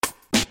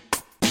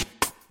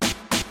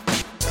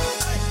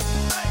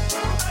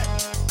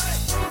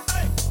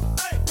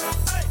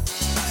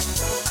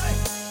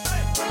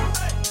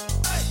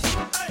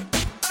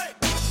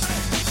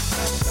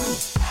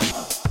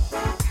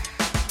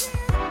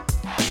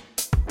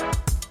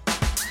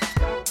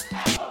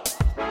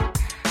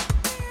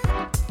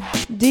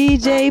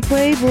DJ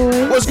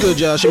Playboy. What's good,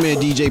 y'all? It's your man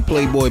DJ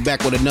Playboy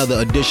back with another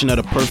edition of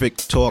the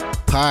Perfect Talk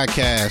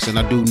Podcast. And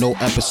I do no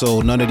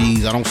episode, none of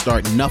these. I don't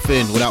start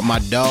nothing without my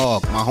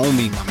dog, my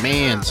homie, my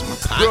mans, my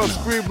partner. Yo,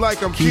 scream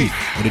like I'm Keith.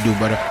 What it do,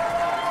 brother?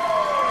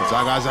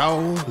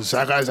 Zagazo.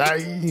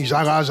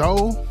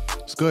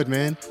 It's good,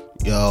 man.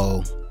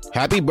 Yo,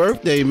 happy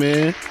birthday,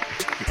 man.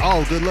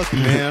 Oh, good looking,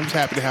 man. I'm just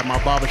happy to have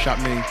my barbershop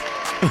name.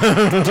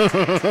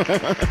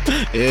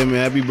 Yeah, man,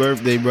 happy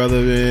birthday,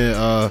 brother,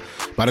 man.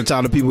 By the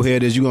time the people hear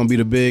this, you're going to be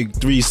the big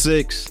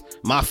 3-6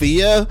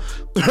 Mafia.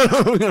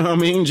 You know what I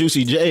mean?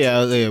 Juicy J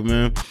out there,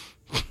 man.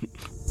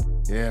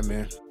 Yeah,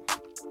 man.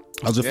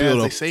 How's it feel,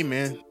 though? They say,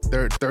 man,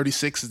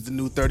 36 is the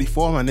new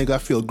 34, my nigga. I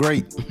feel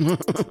great.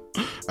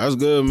 That's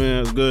good,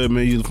 man. That's good,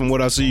 man. From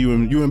what I see, you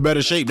in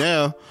better shape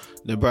now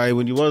than probably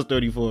when you was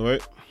 34,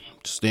 right?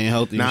 Staying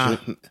healthy. Nah, and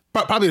shit.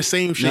 Probably the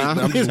same shape. Nah.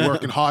 But I'm just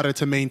working harder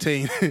to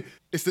maintain.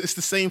 It's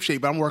the same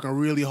shape, but I'm working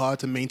really hard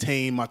to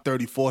maintain my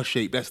 34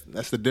 shape. That's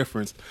the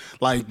difference.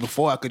 Like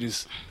before, I could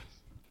just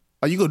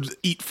you could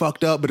eat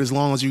fucked up, but as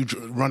long as you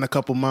run a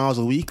couple miles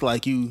a week,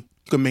 like you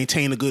can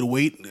maintain a good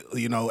weight.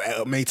 You know,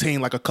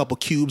 maintain like a couple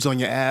cubes on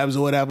your abs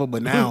or whatever.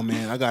 But now,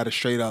 man, I got it's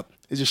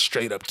just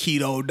straight up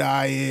keto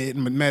diet,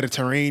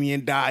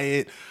 Mediterranean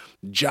diet.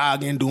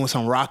 Jogging, doing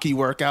some Rocky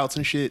workouts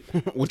and shit.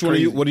 Which one are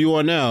you? What are you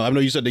on now? I know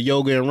you said the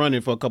yoga and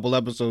running for a couple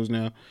episodes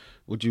now.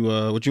 What you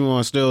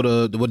on still?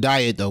 What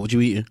diet though? What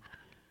you eating?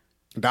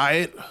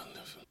 Diet?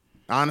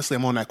 Honestly,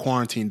 I'm on that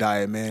quarantine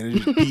diet, man.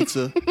 It's just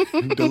pizza,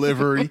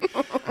 delivery.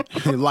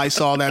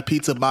 Lysol that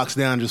pizza box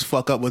down, just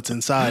fuck up what's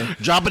inside.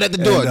 Drop it at the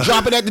door.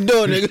 Drop it at the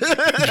door, nigga.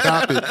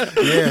 Drop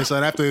it. Yeah, so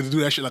I'd have to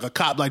do that shit like a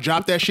cop. Like,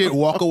 drop that shit,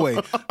 walk away.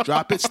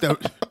 Drop it,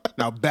 step.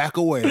 Now back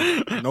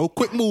away. No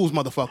quick moves,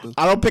 motherfuckers.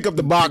 I don't pick up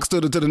the box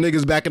to the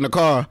niggas back in the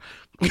car.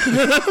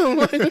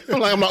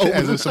 I'm not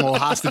as in some old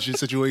hostage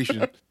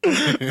situation.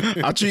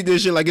 I treat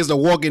this shit like it's The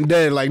Walking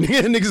Dead. Like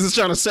niggas is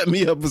trying to set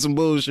me up for some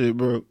bullshit,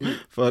 bro.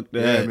 Fuck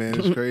that. Yeah, man,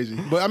 it's crazy.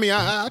 But I mean,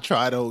 I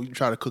try though. You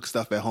try to cook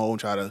stuff at home.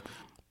 Try to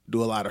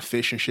do a lot of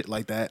fish and shit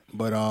like that.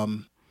 But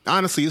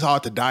honestly, it's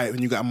hard to diet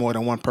when you got more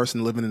than one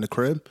person living in the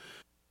crib.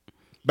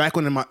 Back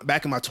in my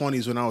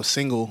 20s when I was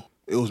single,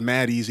 it was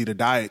mad easy to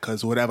diet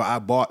because whatever I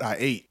bought, I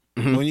ate.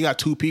 Mm-hmm. When you got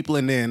two people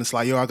in there and it's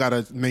like, yo, I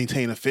gotta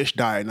maintain a fish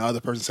diet, and the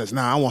other person says,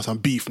 nah, I want some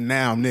beef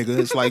now, nigga.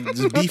 It's like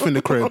just beef in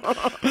the crib.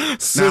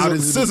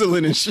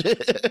 Sizzling and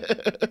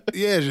shit.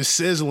 Yeah, just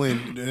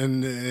sizzling.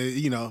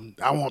 And,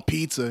 I want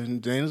pizza.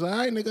 And then it's like, all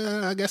right,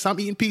 nigga, I guess I'm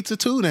eating pizza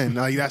too then.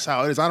 Like, that's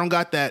how it is. I don't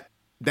got that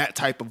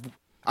type of,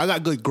 I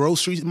got good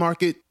grocery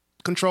market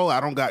control.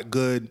 I don't got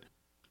good,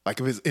 like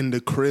if it's in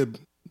the crib,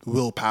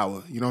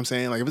 willpower. You know what I'm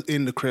saying? Like if it's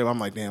in the crib, I'm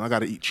like, damn, I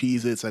gotta eat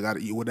Cheez-Its. I gotta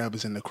eat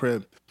whatever's in the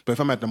crib. But if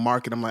I'm at the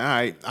market, I'm like, all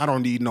right, I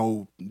don't need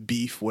no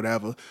beef,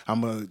 whatever. I'm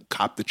going to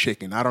cop the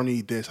chicken. I don't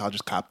need this. I'll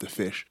just cop the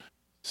fish.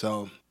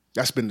 So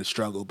that's been the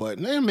struggle. But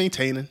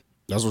maintaining.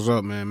 That's what's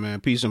up,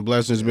 man. Peace and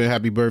blessings, man.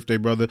 Happy birthday,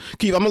 brother.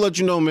 Keith, I'm going to let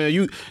you know, man,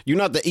 you're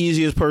not the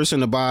easiest person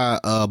to buy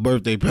a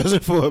birthday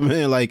present for,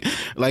 man. Like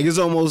it's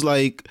almost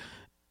like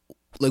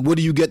what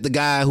do you get the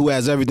guy who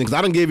has everything? Because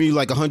I done gave you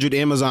like 100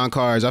 Amazon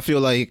cards. I feel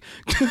like,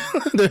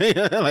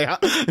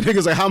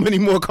 niggas like, how many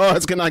more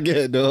cards can I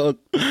get, dog?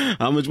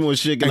 How much more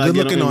shit can I get?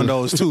 Good looking on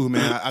those too,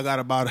 man. I got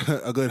about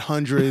a good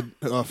 100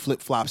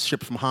 flip-flops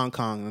shipped from Hong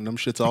Kong, and them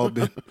shit's all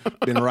been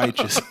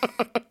righteous.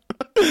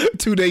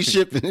 2-day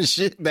shipping and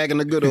shit back in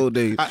the good old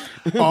days.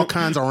 All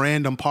kinds of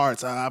random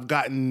parts. I've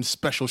gotten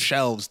special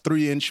shelves,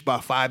 3-inch by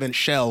 5-inch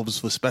shelves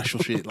for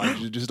special shit. Like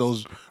just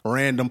those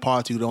random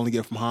parts you'd only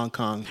get from Hong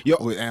Kong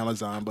with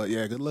Amazon. But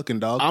yeah, good looking,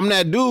 dog. I'm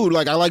that dude.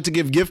 Like I like to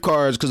give gift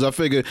cards because I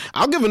figure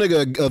I'll give a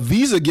nigga a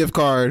Visa gift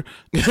card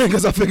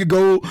because I figure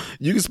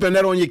you can spend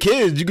that on your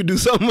kids. You could do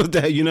something with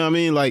that. You know what I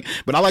mean? Like,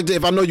 but I like to,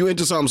 if I know you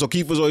into something. So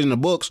Keith was always in the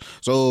books.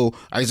 So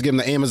I used to give him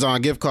the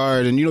Amazon gift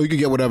card, and you could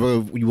get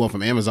whatever you want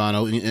from Amazon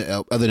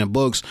other than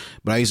books.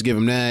 But I used to give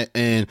him that,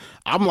 and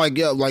I'm like,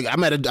 yeah, like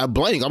I'm at a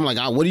blank. I'm like,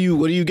 what do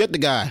you get the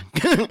guy?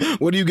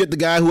 What do you get the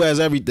guy who has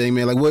everything,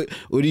 man? Like what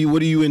are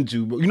you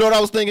into? You know what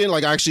I was thinking?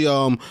 Like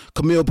actually,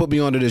 Camille put me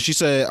onto this. She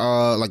said,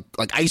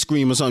 like ice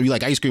cream or something. You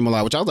like ice cream a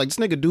lot, which I was like, this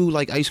nigga do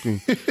like ice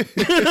cream.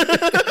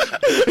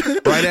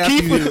 Right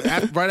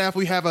after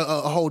we have a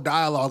whole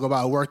dialogue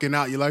about working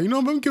out, you're like, I'm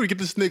gonna get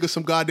this nigga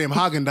some goddamn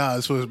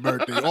Haagen-Dazs for his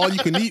birthday. All you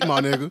can eat,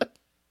 my nigga.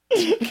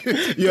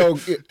 Yo,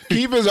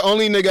 Keith is the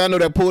only nigga I know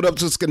that pulled up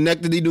to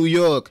Schenectady, New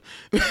York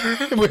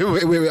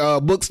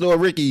with Bookstore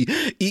Ricky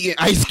eating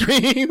ice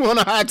cream on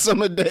a hot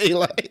summer day.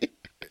 Like,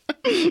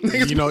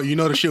 you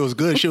know the shit was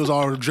good. Shit was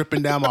all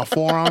dripping down my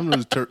forearm. It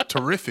was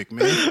terrific,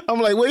 man.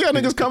 I'm like, where y'all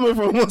niggas coming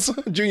from? What's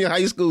junior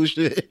high school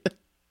shit?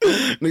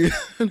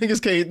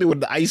 Niggas came through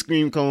with the ice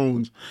cream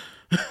cones.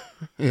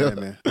 Yeah,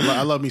 man.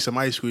 I love me some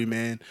ice cream,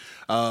 man.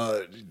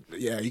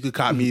 You could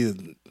cop me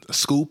a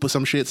scoop or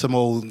some shit, some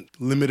old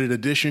limited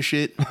edition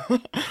shit.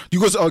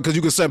 Because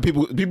you could send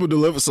people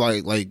deliver. So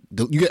like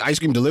you get ice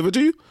cream delivered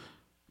to you.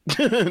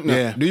 No.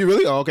 Yeah. Do you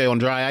really? Oh, okay, on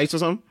dry ice or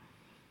something.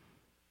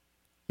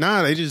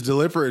 Nah, they just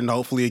deliver it and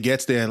hopefully it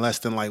gets there in less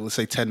than, like, let's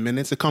say 10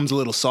 minutes. It comes a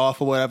little soft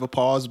or whatever,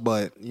 pause,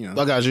 but, you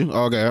know. I got you.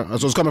 Okay.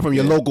 So it's coming from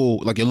your local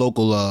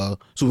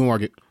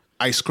supermarket.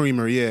 Ice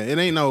creamer, yeah. It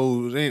ain't no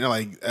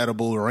like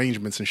edible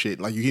arrangements and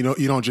shit. Like, you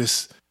don't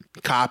just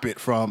cop it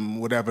from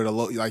whatever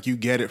like you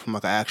get it from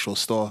like an actual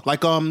store.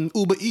 Like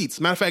Uber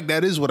Eats. Matter of fact,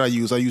 that is what I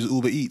use. I use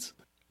Uber Eats.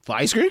 For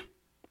ice cream?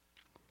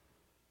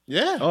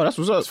 Yeah. Oh, that's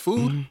what's up. It's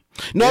food.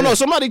 Mm-hmm. No,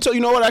 somebody told,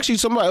 you know what? Actually,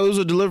 it was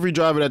a delivery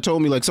driver that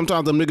told me, like,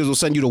 sometimes them niggas will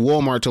send you to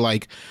Walmart to,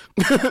 like,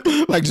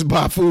 like, just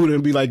buy food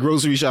and be, like,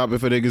 grocery shopping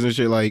for niggas and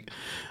shit. Like,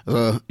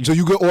 so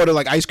you could order,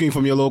 like, ice cream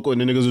from your local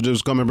and the niggas will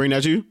just come and bring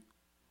that to you?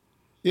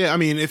 Yeah, I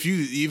mean, if you,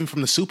 even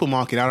from the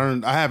supermarket,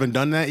 I haven't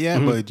done that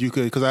yet, but you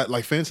could, because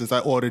like, for instance, I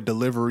ordered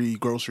delivery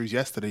groceries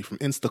yesterday from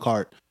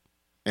Instacart.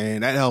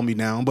 And that held me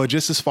down. But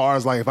just as far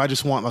as, like, if I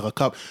just want, like, a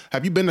cup.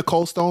 Have you been to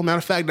Cold Stone? Matter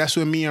of fact, that's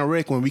where me and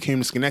Rick, when we came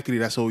to Schenectady,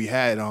 that's what we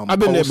had. I've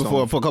been there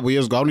before for a couple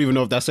years ago. I don't even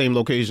know if that same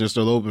location is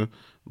still open.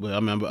 But I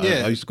remember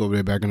I used to go over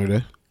there back in the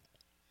day.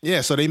 Yeah,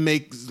 so they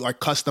make,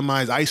 like,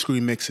 customized ice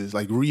cream mixes,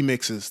 like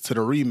remixes to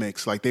the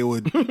remix. Like, they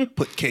would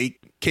put cake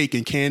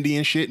and candy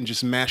and shit and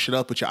just mash it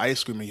up with your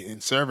ice cream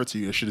and serve it to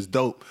you. That shit is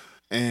dope.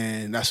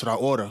 And that's what I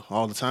order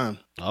all the time.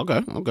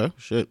 Okay,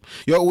 shit.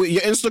 Yo,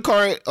 your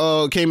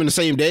Instacart came in the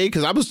same day?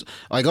 Because I was,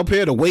 like, up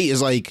here, the wait is,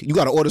 like, you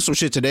got to order some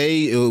shit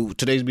today.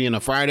 Today's being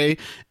a Friday.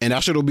 And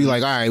that shit will be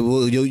like, all right,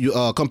 well, you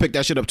come pick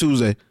that shit up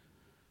Tuesday.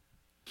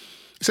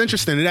 It's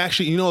interesting. It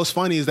actually, you know what's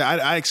funny is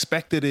that I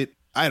expected it.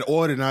 I had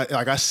ordered, and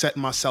I set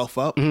myself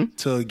up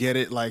to get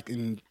it, like,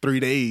 in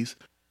 3 days.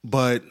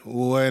 But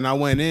when I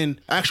went in,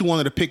 I actually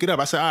wanted to pick it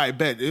up. I said, all right,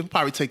 bet. It'll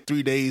probably take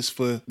 3 days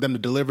for them to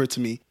deliver it to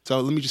me. So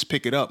let me just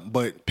pick it up.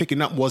 But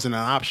picking up wasn't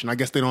an option. I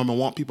guess they don't even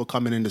want people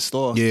coming in the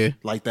store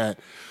like that.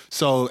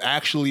 So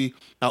actually,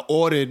 I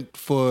ordered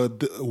for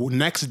the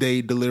next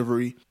day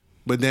delivery.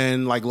 But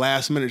then, like,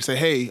 last minute, say,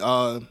 hey,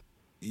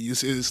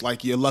 it's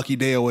like your lucky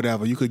day or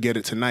whatever. You could get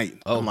it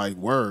tonight. Oh. I'm like,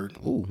 word.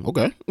 Ooh,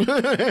 okay.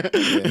 Yeah.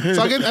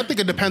 So I think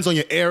it depends on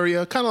your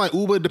area. Kind of like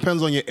Uber, it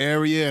depends on your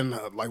area and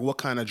like what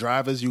kind of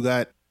drivers you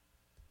got,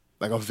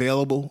 like,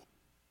 available.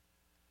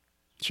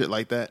 Shit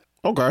like that.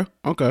 Okay.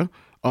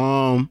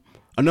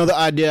 Another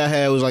idea I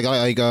had was like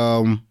I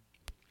know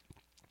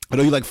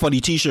you like funny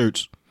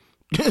T-shirts.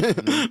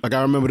 Like,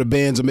 I remember the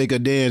Bands That Make a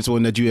Dance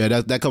one that you had.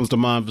 That comes to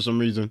mind for some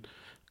reason.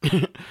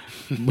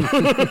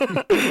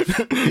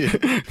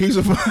 He's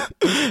a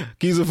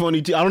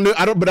funny.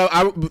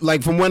 I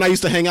like, from when I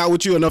used to hang out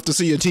with you enough to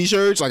see your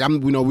T-shirts. Like,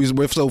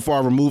 we're so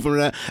far removed from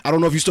that. I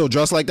don't know if you still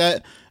dress like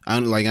that. You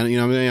know what I mean?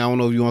 I don't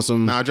know if you want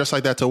some. Nah, I dress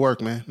like that to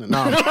work, man.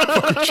 Nah.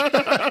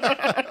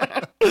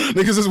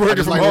 Niggas is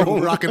working from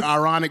home, rocking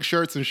ironic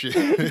shirts and shit.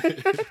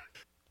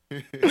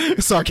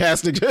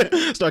 sarcastic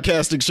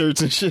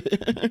shirts and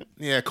shit.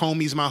 Yeah,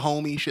 Comey's my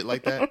homie, shit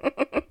like that.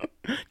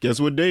 Guess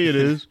what day it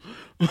is?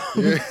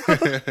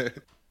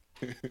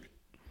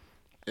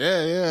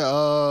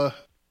 Yeah.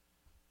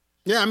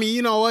 I mean,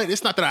 you know what?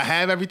 It's not that I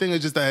have everything.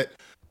 It's just that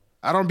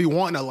I don't be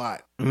wanting a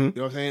lot. You know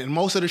what I'm saying? And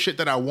most of the shit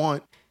that I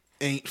want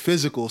ain't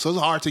physical, so it's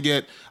hard to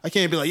get. I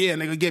can't be like, yeah,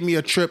 nigga, get me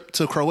a trip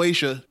to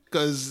Croatia,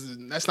 because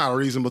that's not a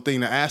reasonable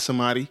thing to ask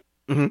somebody.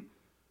 You know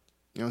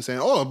what I'm saying?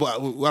 Oh, but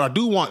what I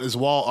do want is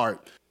wall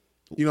art.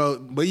 You know,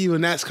 but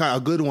even that's kind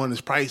of a good one. Is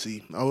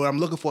pricey. What I'm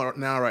looking for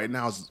right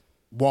now is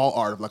wall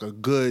art of, like, a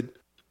good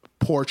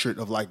portrait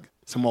of, like,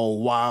 some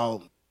old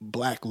wild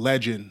black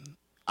legend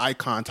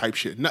icon type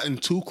shit. Nothing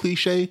too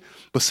cliche,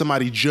 but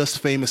somebody just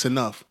famous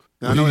enough.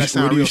 And I know that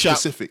sounds real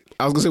specific.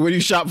 I was gonna say, where do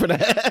you shop for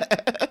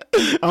that?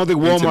 I don't think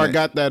Walmart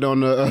got that on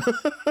the.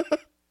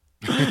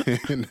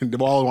 The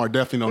Walmart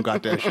definitely don't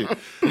got that shit.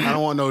 I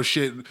don't want no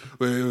shit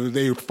where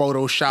they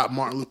Photoshop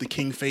Martin Luther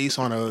King face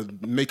on a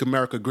 "Make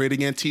America Great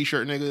Again"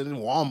 T-shirt, nigga. In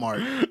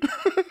Walmart.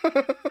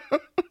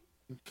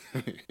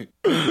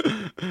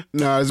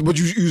 Nah, but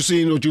you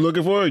seen what you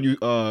looking for?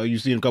 You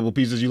seen a couple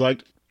pieces you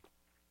liked?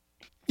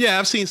 Yeah,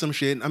 I've seen some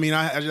shit. I mean,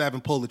 I just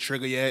haven't pulled the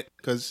trigger yet,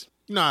 because,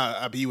 you know,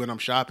 I be when I'm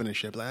shopping and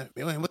shit, like,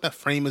 man, what that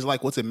frame is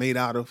like? What's it made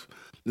out of?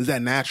 Is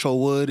that natural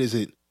wood? Is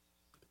it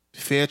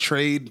fair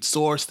trade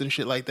sourced and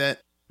shit like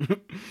that?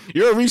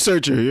 You're a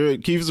researcher.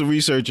 Keith's a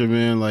researcher,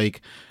 man.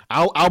 Like,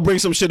 I'll bring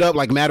some shit up,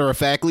 like, matter of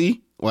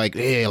factly. Like,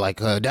 yeah, like,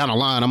 down the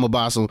line, I'm gonna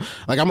buy some.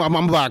 Like, I'm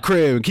gonna buy a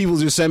crib. And Keith will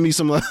just send me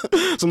some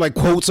like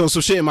quotes on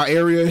some shit in my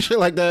area and shit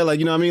like that. Like,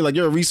 you know what I mean? Like,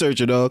 you're a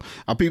researcher, dog.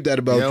 I'll peep that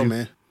about you,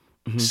 man.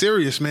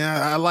 Serious,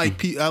 man. I like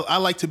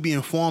to be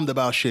informed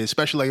about shit,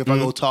 especially like if I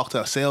go talk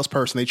to a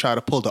salesperson, they try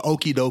to pull the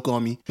okie doke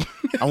on me.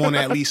 I want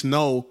to at least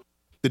know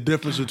the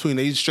difference between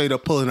they straight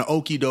up pulling an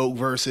okie doke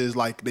versus,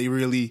 like, they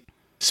really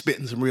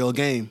spitting some real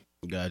game.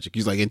 Gotcha.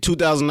 He's like, in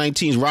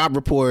 2019's Rob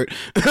Report,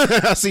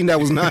 I seen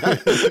that was not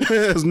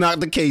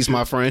the case,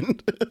 my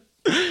friend.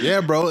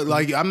 Yeah, bro.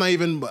 Like, I'm not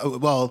even.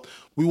 Well,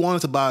 we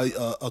wanted to buy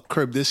a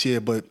crib this year,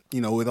 but,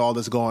 you know, with all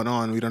this going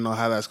on, we don't know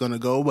how that's going to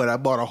go. But I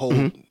bought a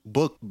whole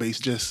book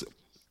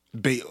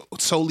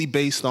solely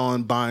based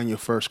on buying your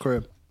first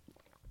crib.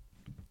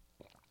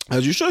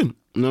 As you should.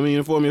 I mean,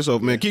 inform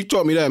yourself, man. Keith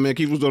taught me that, man.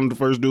 Keith was one of the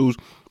first dudes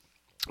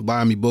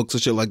buying me books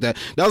and shit like that.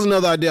 That was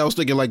another idea I was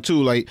thinking, like,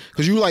 too, like,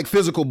 because you like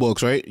physical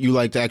books, right? You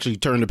like to actually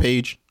turn the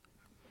page.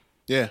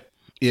 Yeah.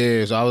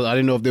 Yeah, so I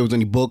didn't know if there was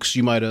any books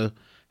you might have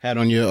had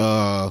on your,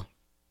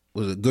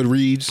 was it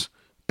Goodreads?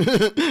 You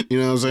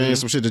know what I'm saying?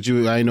 Some shit that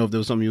I didn't know if there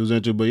was something you was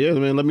into. But yeah,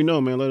 man, let me know,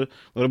 man. Let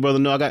a brother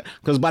know.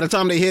 Because by the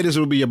time they hear this,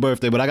 it'll be your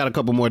birthday. But I got a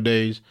couple more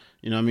days.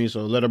 You know what I mean?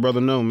 So let a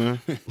brother know, man.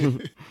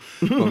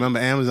 Well, remember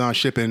Amazon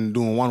shipping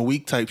doing 1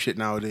 week type shit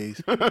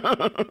nowadays.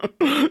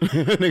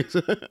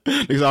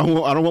 Niggas,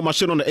 I don't want my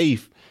shit on the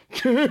 8th.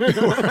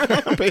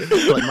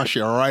 Like my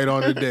shit right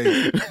on the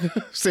day.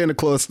 Santa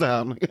Claus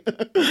style.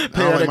 I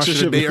don't like my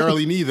shit a day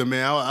early neither,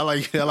 man. I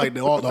like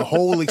the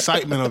whole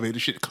excitement of it. The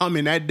shit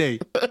coming that day.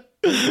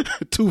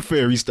 Tooth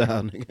Fairy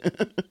style,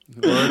 nigga.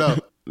 Word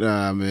up.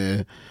 Nah,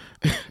 man.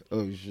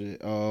 Oh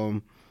shit.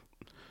 So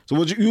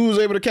what you was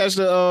able to catch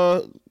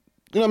the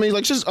you know what I mean?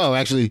 Like, just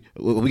actually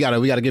we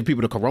gotta give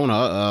people the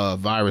corona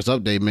virus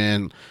update,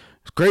 man.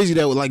 It's crazy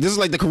that like this is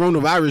like the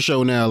coronavirus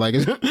show now. Like,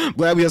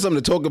 glad we have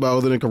something to talk about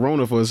other than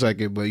corona for a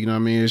second. But you know what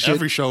I mean? Shit.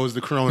 Every show is the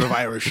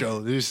coronavirus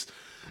show. There's,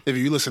 if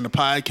you listen to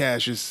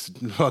podcasts, just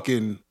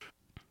fucking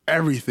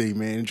everything,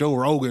 man. Joe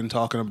Rogan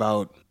talking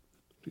about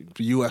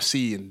the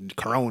UFC and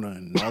corona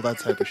and all that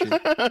type of shit.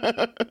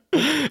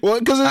 Well,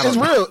 because it's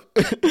real.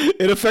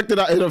 It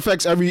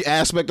affects every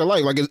aspect of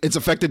life. Like it's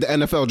affected the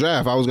NFL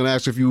draft. I was gonna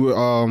ask if you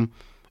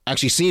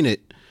actually seen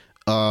it.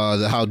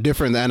 How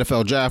different the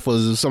NFL draft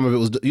was. Some of it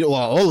was,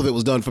 all of it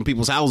was done from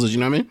people's houses. You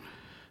know what I mean?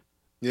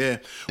 Yeah,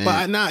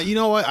 but you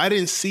know what? I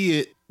didn't see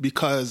it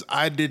because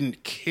I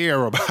didn't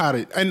care about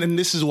it, and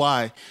this is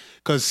why.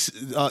 Because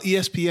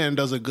ESPN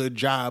does a good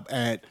job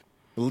at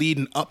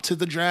leading up to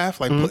the draft,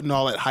 like putting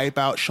all that hype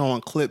out,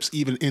 showing clips,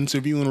 even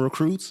interviewing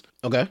recruits.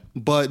 Okay,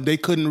 but they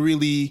couldn't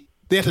really.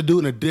 They have to do it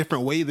in a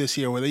different way this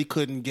year, where they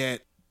couldn't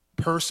get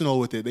personal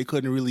with it. They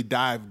couldn't really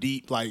dive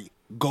deep, like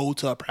go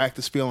to a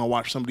practice field and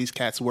watch some of these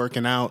cats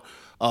working out.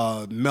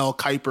 Mel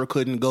Kiper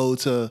couldn't go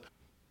to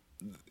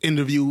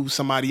interview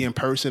somebody in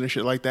person and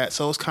shit like that.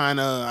 So it's kind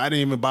of, I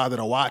didn't even bother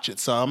to watch it.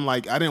 So I'm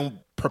like, I didn't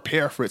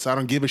prepare for it, so I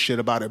don't give a shit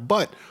about it.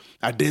 But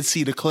I did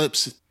see the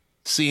clips,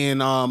 seeing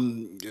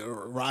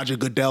Roger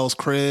Goodell's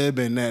crib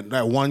and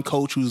that one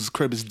coach whose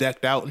crib is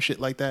decked out and shit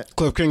like that.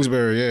 Cliff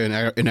Kingsbury,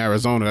 yeah, in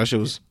Arizona. That shit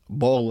was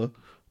baller.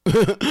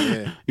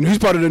 Yeah. You know, he's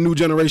part of the new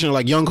generation of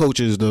like young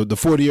coaches, the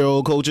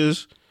 40-year-old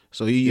coaches.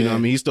 So he, you know what I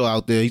mean, he's still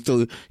out there. He's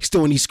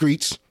still in these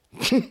streets.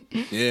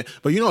 Yeah.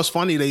 But you know, it's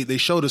funny. They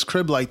showed his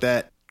crib like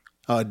that,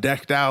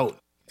 decked out.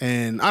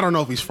 And I don't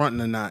know if he's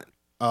fronting or not.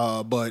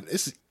 But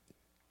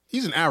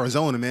he's in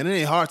Arizona, man. It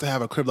ain't hard to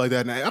have a crib like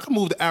that. Now, I can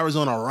move to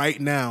Arizona right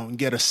now and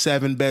get a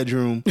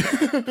 7-bedroom,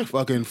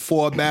 fucking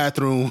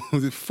 4-bathroom,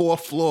 4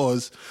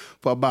 floors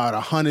for about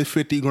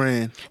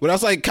 $150,000. Well,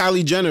 that's like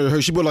Kylie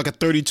Jenner. She bought like a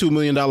 $32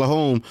 million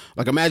home.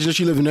 Like, imagine if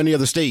she lived in any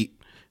other state.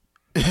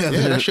 Yeah,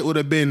 that shit would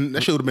have been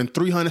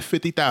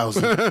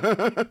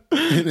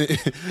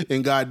 $350,000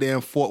 in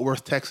goddamn Fort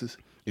Worth, Texas.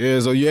 Yeah,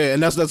 so yeah,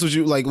 and that's what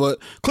you like. What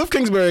Cliff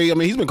Kingsbury? I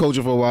mean, he's been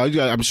coaching for a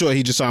while. I'm sure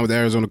he just signed with the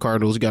Arizona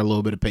Cardinals. He got a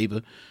little bit of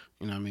paper.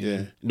 You know what I mean?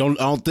 Yeah. I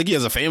don't think he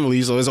has a family,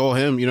 so it's all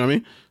him. You know what I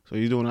mean? So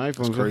he's doing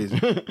iPhones. Crazy.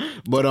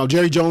 But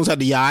Jerry Jones had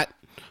the yacht.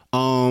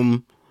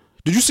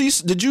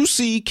 Did you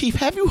see Keith?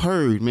 Have you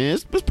heard, man?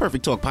 It's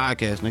Perfect Talk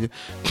podcast, nigga.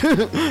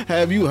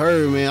 Have you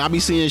heard, man? I be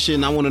seeing shit,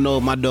 and I want to know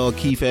if my dog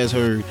Keith has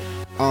heard.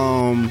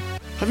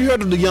 Have you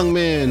heard of the young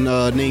man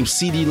named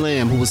CeeDee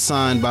Lamb who was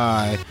signed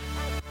by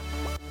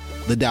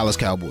the Dallas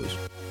Cowboys?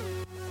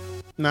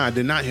 Nah, I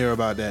did not hear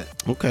about that.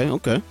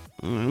 Okay.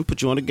 All right,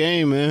 put you on the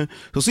game, man.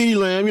 So CeeDee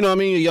Lamb, you know what I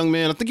mean, a young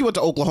man. I think he went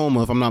to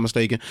Oklahoma, if I'm not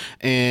mistaken,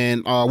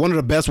 and one of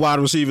the best wide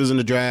receivers in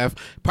the draft.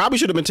 Probably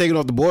should have been taken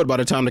off the board by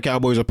the time the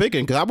Cowboys are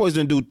picking, because Cowboys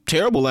didn't do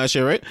terrible last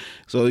year, right?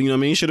 So you know what I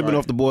mean, should have been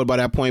off the board by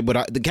that point.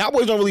 But the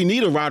Cowboys don't really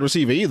need a wide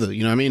receiver either.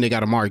 You know what I mean? They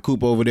got Amari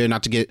Cooper over there.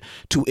 Not to get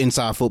too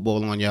inside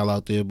football on y'all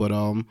out there, but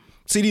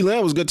CeeDee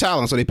Lamb was good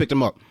talent, so they picked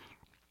him up.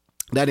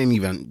 That ain't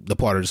even the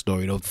part of the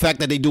story, though. The fact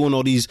that they doing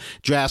all these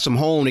drafts from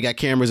home, they got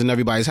cameras in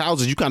everybody's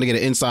houses, you kind of get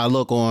an inside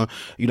look on,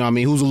 you know what I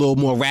mean, who's a little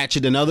more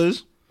ratchet than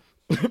others.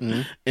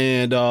 Mm-hmm.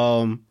 And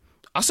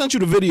I sent you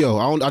the video.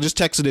 I just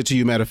texted it to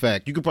you, matter of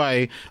fact. You could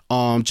probably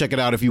check it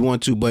out if you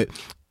want to, but...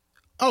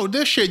 Oh,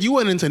 this shit, you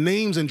went into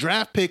names and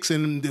draft picks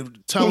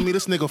and telling me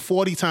this nigga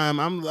 40 time.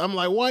 I'm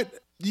like, what?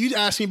 You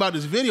asked me about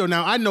this video.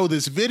 Now I know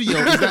this video.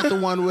 Is that the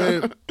one where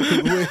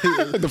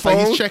the phone?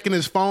 Like he's checking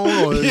his phone,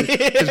 or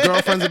his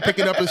girlfriends are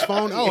picking up his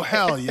phone? Oh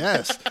hell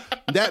yes!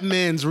 That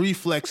man's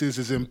reflexes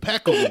is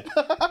impeccable.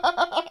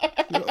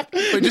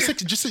 Wait,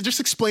 just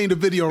explain the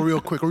video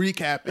real quick.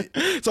 Recap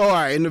it. So all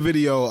right, in the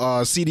video,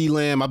 CeeDee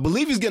Lamb, I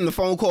believe he's getting the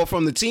phone call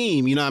from the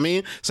team. You know what I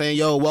mean? Saying,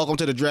 "Yo, welcome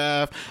to the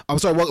draft." I'm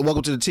sorry,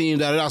 welcome to the team.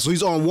 Da, da, da. So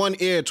he's on one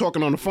ear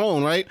talking on the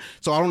phone, right?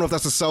 So I don't know if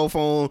that's a cell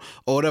phone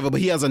or whatever,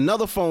 but he has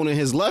another phone in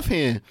his left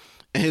hand,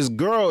 and his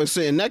girl is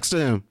sitting next to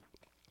him,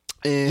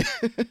 and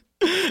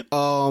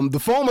The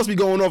phone must be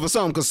going off or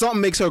something, because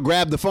something makes her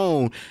grab the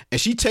phone,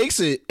 and she takes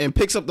it and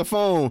picks up the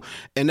phone,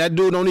 and that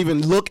dude don't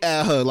even look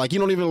at her. Like, you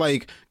don't even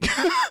like,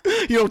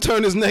 you don't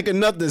turn his neck or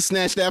nothing.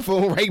 Snatch that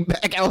phone right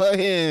back out her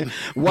hand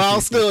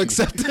while still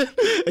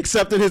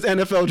accepting his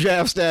NFL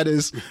draft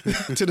status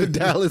to the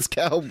Dallas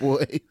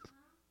Cowboys.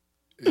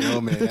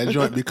 Yo, man, that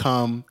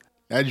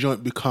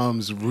joint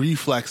becomes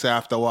reflex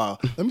after a while.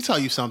 Let me tell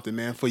you something,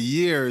 man. For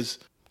years,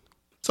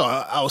 so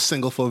I was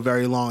single for a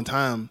very long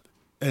time.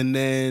 And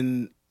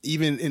then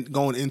even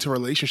going into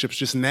relationships,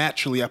 just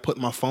naturally, I put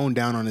my phone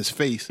down on his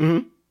face.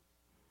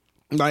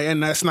 Mm-hmm. Like,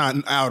 and that's not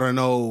out of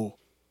no.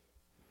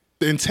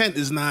 The intent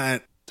is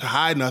not to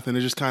hide nothing.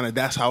 It's just kind of,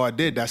 that's how I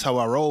did. That's how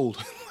I rolled.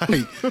 Like,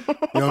 you know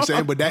what I'm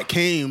saying? But that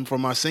came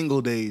from my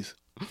single days.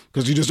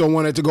 Because you just don't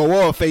want it to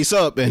go off face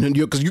up, and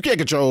because you can't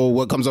control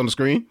what comes on the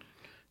screen.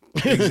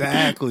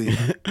 Exactly.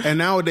 And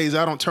nowadays,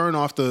 I don't turn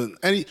off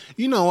any.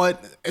 You know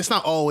what? It's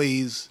not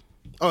always.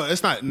 Oh,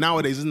 it's not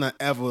nowadays. It's not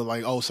ever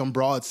like, oh, some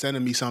broad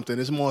sending me something.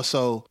 It's more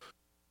so,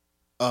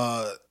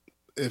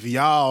 if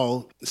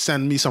y'all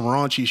send me some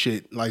raunchy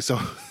shit, like, so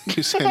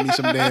you send me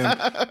some damn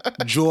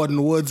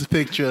Jordan Woods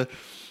picture,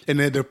 and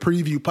then the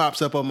preview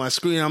pops up on my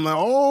screen. I'm like,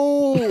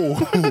 oh.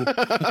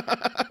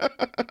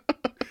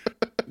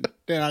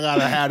 Then I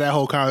gotta have that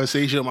whole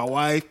conversation with my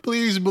wife.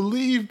 Please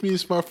believe me,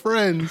 it's my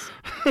friends.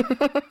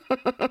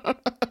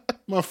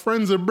 My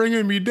friends are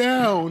bringing me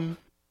down.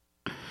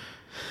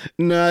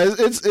 No,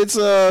 it's it's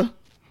a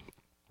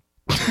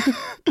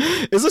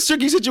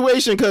tricky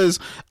situation, because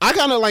I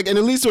kind of like, and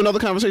it leads to another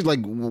conversation.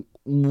 Like,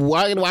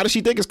 why does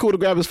she think it's cool to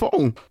grab his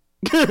phone?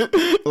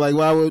 Like,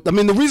 why would, I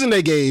mean, the reason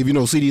they gave,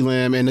 CeeDee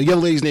Lamb, and the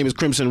young lady's name is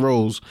Crimson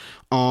Rose,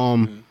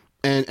 and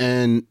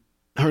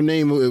her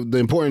name, the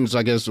importance,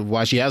 I guess, of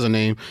why she has a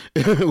name,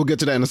 we'll get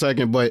to that in a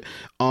second. But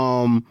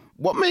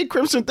what made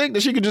Crimson think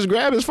that she could just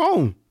grab his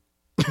phone?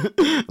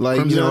 Like,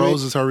 Crimson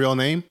Rose is her real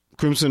name?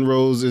 Crimson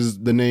Rose is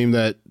the name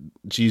that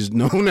she's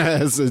known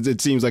as.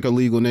 It seems like a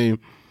legal name.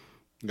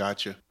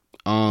 Gotcha.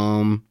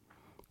 Yeah,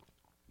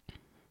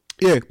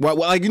 well,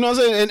 like, you know what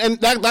I'm saying?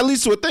 And that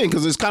leads to a thing,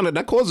 because it's kind of,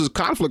 that causes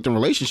conflict in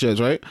relationships,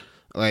 right?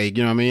 Like,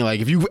 you know what I mean? Like,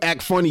 if you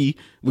act funny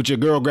with your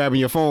girl grabbing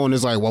your phone,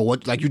 it's like, well,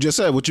 what, like you just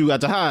said, what you got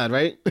to hide,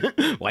 right?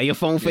 Why your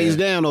phone face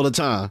down all the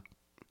time?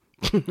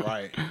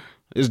 Right.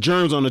 There's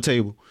germs on the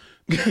table.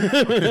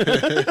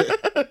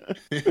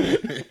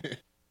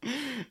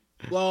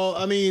 Well,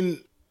 I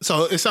mean,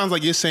 so it sounds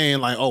like you're saying,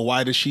 like, oh,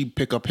 why did she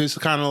pick up his,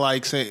 kind of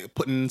like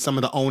putting some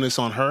of the onus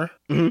on her?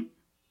 Mm-hmm.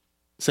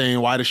 Saying,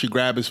 why did she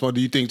grab his phone?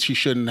 Do you think she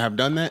shouldn't have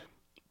done that?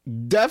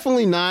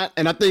 Definitely not.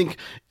 And I think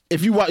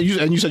if you watch,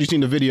 and you said you've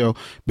seen the video,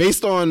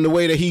 based on the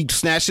way that he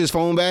snatched his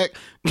phone back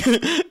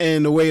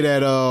and the way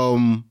that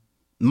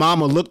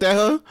Mama looked at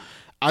her,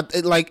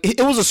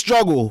 it was a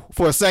struggle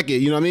for a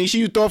second. You know what I mean?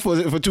 She thought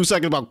for 2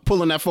 seconds about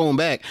pulling that phone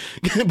back,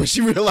 but she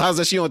realized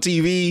that she on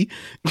TV,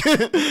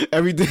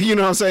 everything. You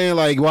know what I'm saying?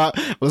 Like, why?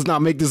 Let's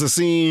not make this a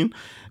scene.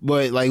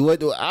 But like,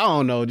 what? I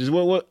don't know. Just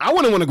what? I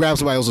wouldn't want to grab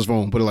somebody else's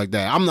phone. Put it like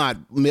that. I'm not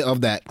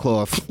of that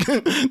cloth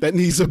that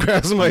needs to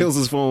grab somebody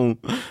else's phone.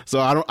 So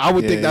I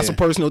would think that's a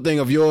personal thing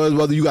of yours.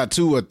 Whether you got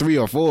 2 or 3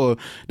 or 4,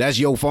 that's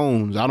your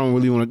phones. I don't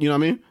really want to. You know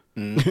what I mean?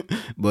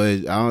 Mm.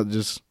 But I don't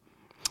just.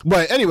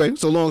 But anyway,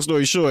 so long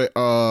story short,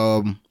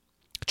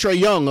 Trae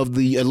Young of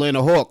the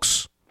Atlanta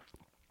Hawks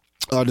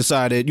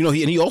decided,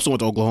 he also went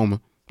to Oklahoma.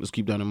 Let's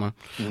keep that in mind.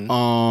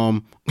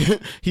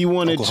 Mm-hmm. He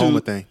wanted Oklahoma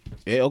thing.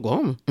 Yeah,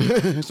 Oklahoma.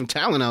 Some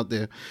talent out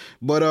there.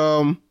 But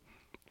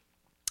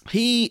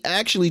he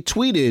actually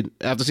tweeted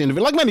after seeing the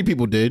video, like many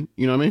people did,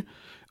 you know what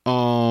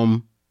I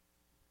mean?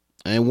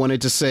 And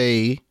wanted to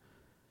say,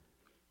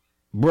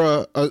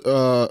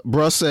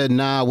 bruh said,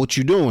 nah, what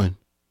you doing?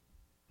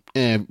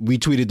 And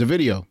retweeted the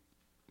video.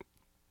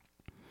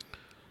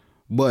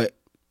 But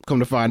come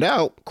to find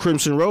out,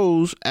 Crimson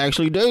Rose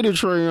actually dated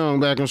Trae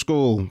Young back in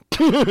school.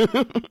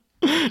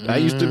 I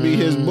used to be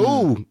his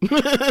boo.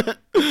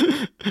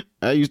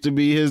 I used to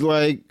be his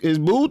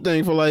boo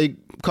thing for like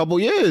a couple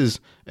years.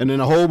 And then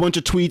a whole bunch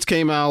of tweets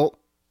came out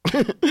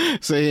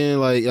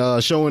saying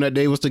showing that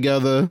they was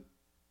together.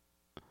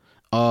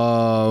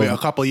 A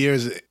couple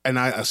years, and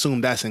I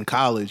assume that's in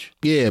college.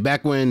 Yeah,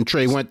 back when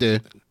Trae went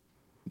there.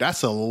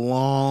 That's a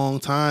long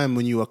time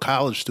when you a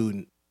college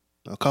student.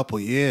 A couple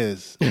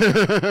years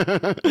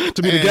to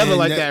be together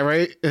like that,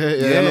 right? Yeah.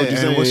 I know what you're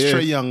saying. Was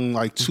Trae Young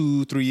like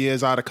 2-3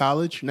 years out of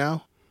college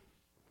now?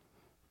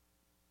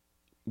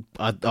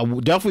 I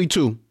definitely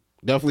 2.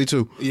 Definitely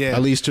 2. Yeah,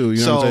 at least 2.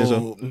 You know what I'm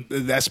saying? So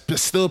that's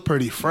still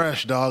pretty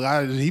fresh,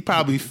 dog. He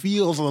probably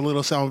feels a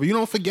little something, but you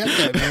don't forget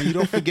that, man. You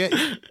don't forget.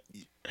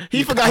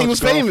 He forgot he was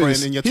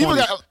famous. He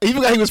forgot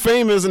he was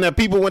famous and that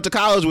people went to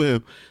college with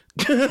him.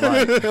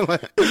 Right.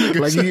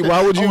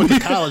 Why would you? I went to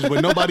college,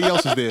 but nobody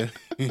else is there.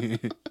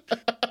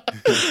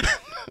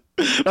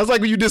 That's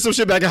like when you did some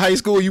shit back in high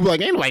school. You were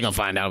like, ain't nobody gonna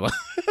find out about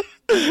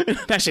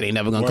that shit. Ain't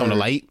never gonna come to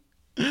light.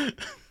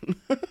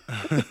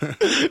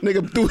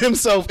 Nigga threw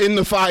himself in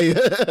the fire.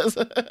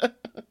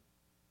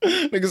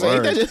 Niggas say,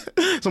 ain't that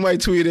your, somebody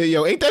tweeted,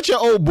 yo, ain't that your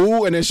old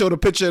boo? And then showed a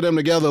picture of them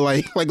together,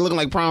 like looking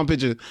like prom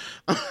pictures.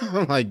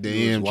 I'm like,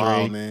 damn,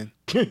 wild, man.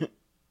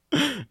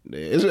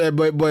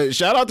 But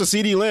shout out to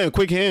CD Lamb,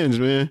 quick hands,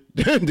 man.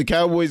 The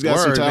Cowboys got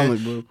some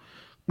talent, man. Bro.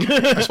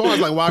 As far as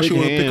like why she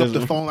would pick up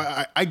the phone,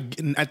 I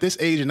at this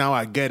age now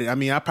I get it. I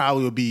mean, I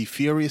probably would be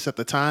furious at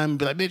the time,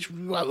 be like, bitch,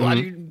 why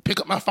do you pick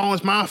up my phone?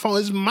 It's my phone.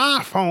 It's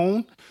my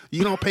phone.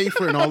 You don't pay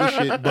for it and all this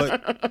shit.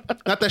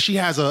 But not that she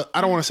has I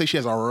don't want to say she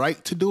has a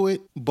right to do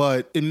it,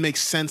 but it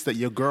makes sense that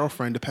your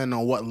girlfriend, depending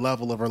on what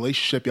level of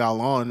relationship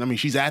y'all on, I mean,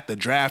 she's at the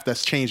draft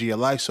that's changing your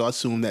life, so I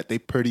assume that they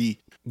pretty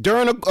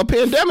during a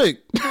pandemic.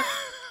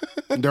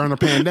 During a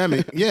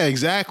pandemic, yeah,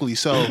 exactly.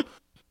 So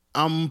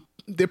I'm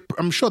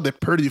sure they're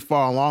pretty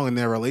far along in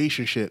their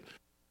relationship.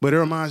 But it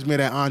reminds me of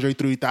that Andre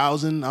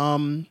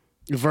 3000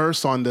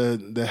 verse on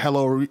the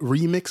Hello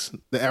remix,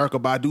 the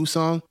Erykah Badu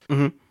song,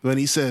 when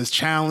he says,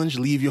 "Challenge,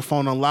 leave your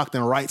phone unlocked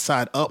and right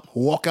side up,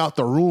 walk out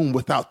the room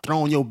without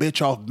throwing your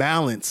bitch off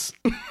balance."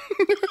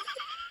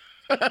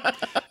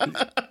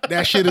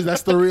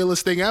 That's the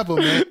realest thing ever,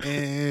 man.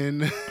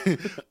 And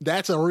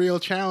that's a real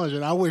challenge.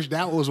 And I wish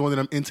that was one of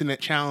them internet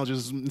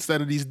challenges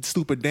instead of these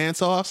stupid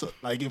dance offs.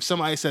 Like if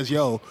somebody says,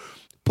 yo,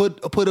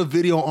 put a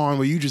video on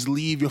where you just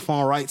leave your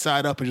phone right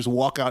side up and just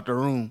walk out the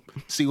room.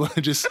 See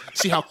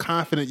how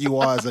confident you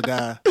are as a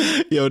guy.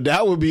 Yo,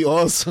 that would be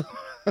awesome.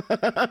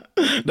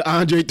 The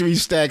Andre 3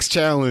 Stacks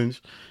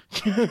challenge.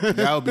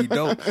 That would be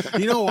dope.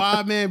 You know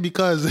why, man?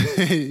 Because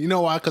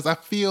Because I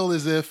feel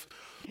as if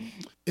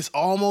it's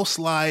almost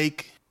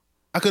like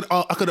I could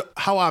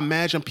how I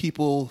imagine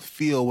people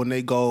feel when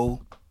they go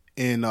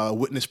in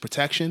witness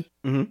protection.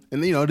 And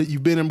that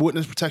you've been in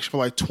witness protection for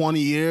like 20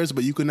 years,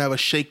 but you can never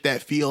shake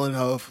that feeling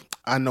of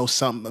I know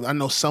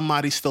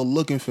somebody's still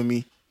looking for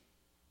me.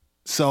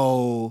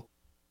 So,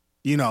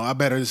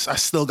 I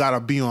still gotta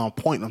be on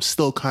point. I'm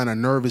still kind of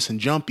nervous and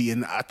jumpy.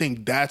 And I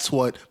think that's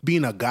what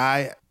being a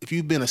guy, if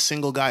you've been a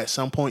single guy at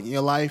some point in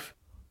your life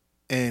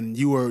and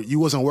you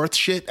wasn't worth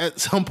shit at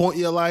some point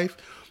in your life,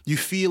 you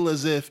feel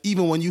as if,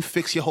 even when you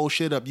fix your whole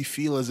shit up, you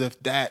feel as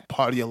if that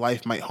part of your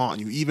life might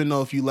haunt you, even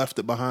though if you left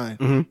it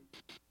behind.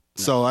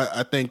 So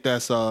I think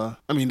that's,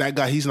 that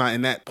guy, he's not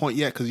in that point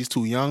yet because he's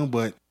too young,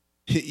 but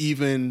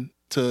even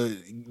to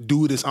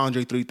do this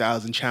Andre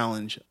 3000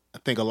 challenge, I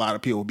think a lot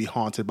of people will be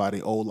haunted by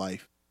their old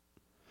life.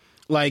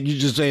 Like you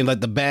just saying, like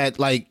the bad,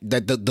 like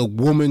that the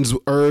woman's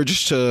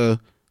urge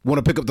to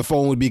want to pick up the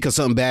phone would be because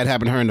something bad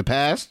happened to her in the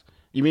past?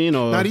 You mean,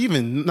 or not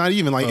even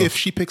like if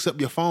she picks up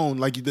your phone,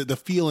 like the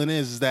feeling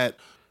is that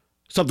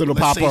something will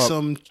pop up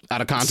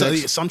out of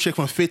context. Some chick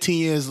from 15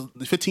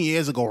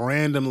 years ago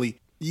randomly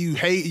you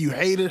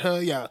hated her,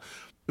 yeah,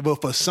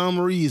 but for some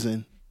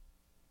reason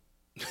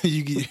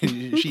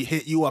she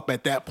hit you up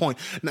at that point,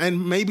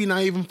 and maybe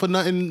not even for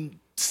nothing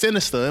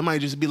sinister. It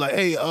might just be like,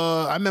 hey,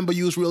 I remember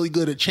you was really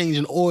good at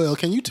changing oil.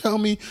 Can you tell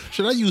me,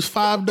 should I use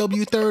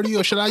 5W30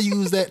 or should I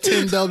use that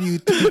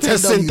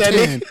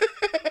 10W10?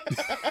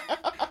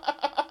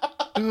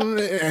 And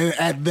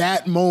at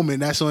that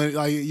moment, that's when,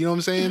 like, you know what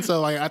I'm saying? So,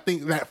 like, I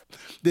think that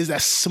there's it's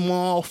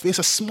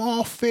a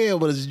small fail,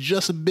 but it's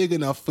just big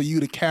enough for you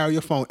to carry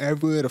your phone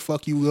everywhere the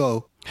fuck you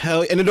go.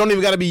 Hell, and it don't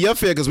even got to be your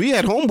fear, because we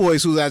had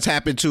homeboys who that's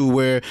happened to,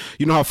 where,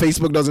 you know how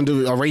Facebook doesn't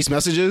do erase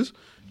messages?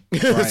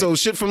 Right. So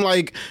shit from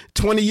like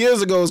 20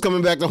 years ago is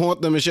coming back to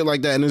haunt them and shit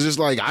like that, and it's just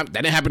like, that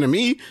didn't happen to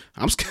me.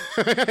 I'm still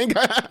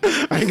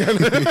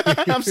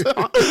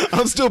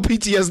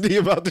PTSD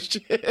about the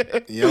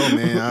shit. Yo,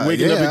 man,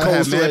 waking up in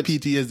cold sweat,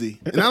 PTSD,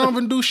 and I don't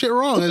even do shit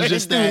wrong. It's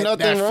just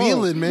that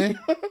feeling, man.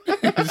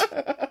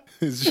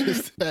 It's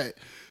just that,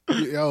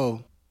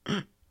 yo.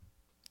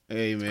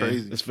 Hey,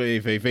 man, it's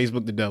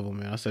Facebook the devil,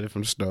 man. I said it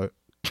from the start.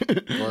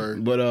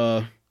 But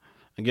I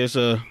guess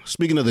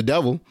speaking of the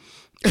devil.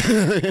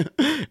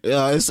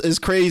 It's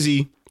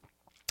crazy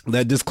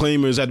that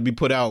disclaimers had to be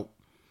put out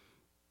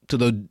to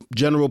the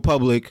general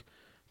public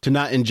to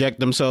not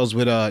inject themselves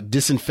with a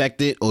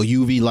disinfectant or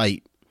UV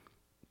light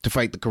to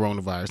fight the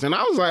coronavirus. And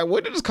I was like,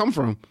 where did this come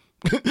from?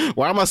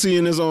 Why am I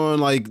seeing this on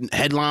like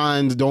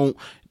headlines? Don't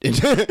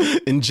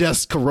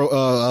ingest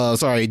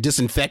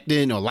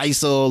disinfectant or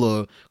Lysol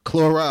or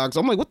Clorox.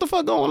 I'm like, what the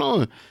fuck going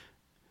on?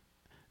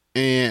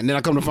 And then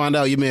I come to find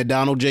out your man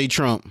Donald J.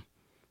 Trump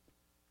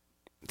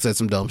said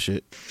some dumb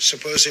shit.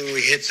 Supposing we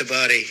hit the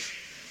body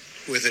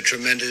with a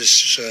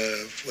tremendous,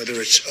 whether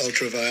it's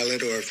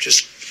ultraviolet or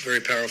just very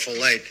powerful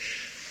light,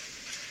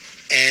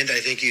 and I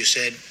think you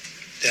said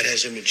that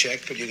hasn't been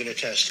checked, but you're going to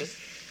test it.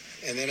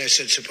 And then I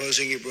said,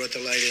 supposing you brought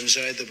the light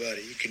inside the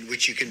body,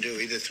 which you can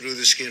do either through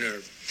the skin or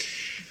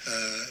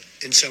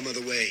in some other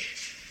way.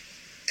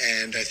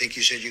 And I think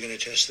you said you're going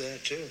to test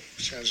that too.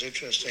 Sounds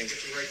interesting.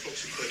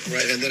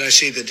 Right, and then I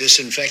see the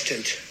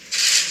disinfectant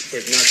where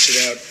it knocks it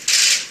out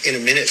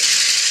in a minute.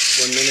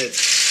 1 minute.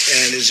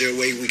 And is there a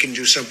way we can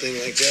do something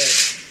like that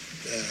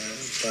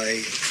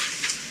by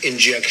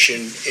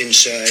injection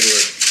inside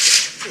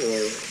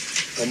or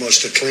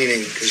almost a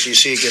cleaning? Because you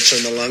see it gets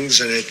on the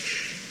lungs and it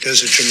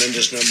does a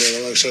tremendous number in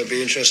the lungs. So it'd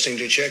be interesting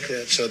to check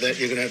that. So that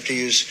you're going to have to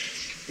use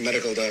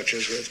medical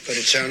doctors with. But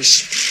it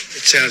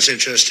sounds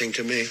interesting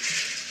to me.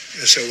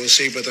 So we'll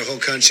see. But the whole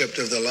concept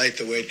of the light,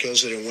 the way it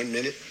kills it in 1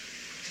 minute,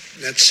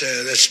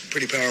 that's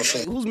pretty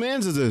powerful. Whose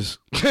man's is this?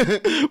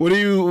 What do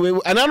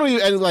you? And I don't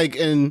even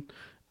and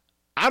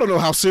I don't know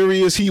how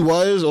serious he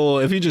was,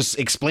 or if he just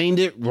explained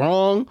it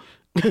wrong.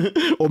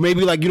 Or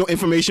maybe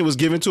information was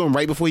given to him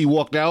right before he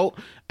walked out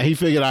and he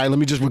figured, all right, let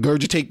me just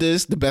regurgitate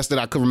this the best that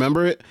I could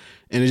remember it,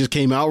 and it just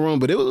came out wrong.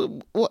 But it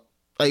was what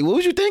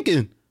was you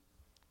thinking?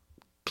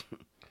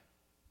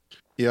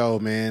 Yo,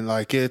 man,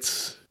 I'm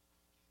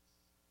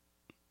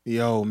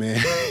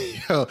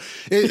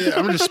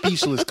just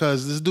speechless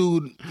because this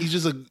dude, he's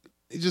just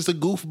a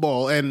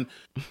goofball. And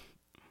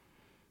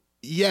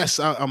yes,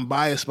 I'm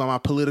biased by my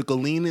political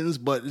leanings,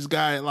 but this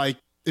guy,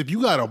 if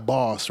you got a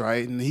boss,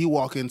 right, and he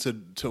walk into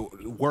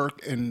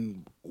work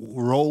and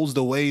rolls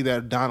the way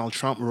that Donald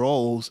Trump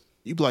rolls,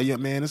 you be like, yeah,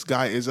 man, this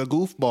guy is a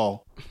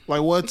goofball.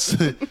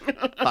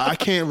 I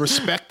can't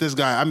respect this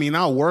guy. I mean,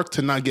 I'll work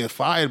to not get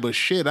fired, but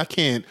shit,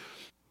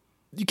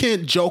 you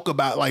can't joke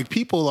about,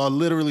 people are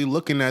literally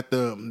looking at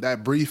that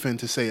briefing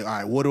to say, all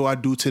right, what do I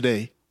do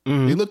today?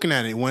 Mm-hmm. They're looking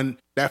at it. When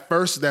that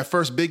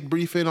first big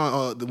briefing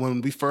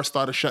when we first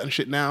started shutting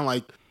shit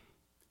down,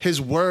 his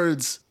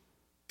words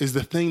is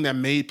the thing that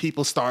made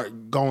people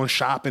start going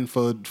shopping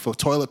for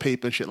toilet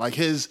paper and shit.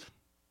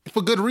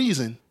 For good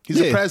reason. He's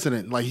a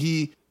president.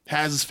 He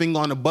has his finger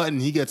on the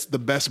button. He gets the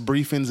best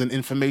briefings and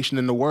information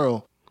in the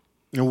world.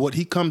 And what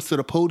he comes to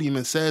the podium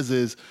and says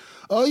is,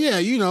 oh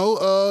yeah,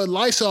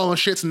 Lysol and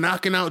shit's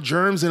knocking out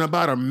germs in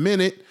about a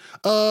minute.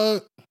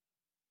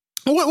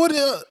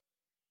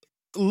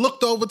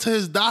 Looked over to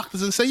his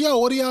doctors and said, yo,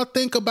 what do y'all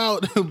think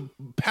about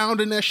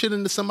pounding that shit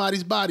into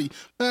somebody's body?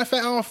 Matter of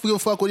fact, I don't feel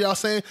fuck what y'all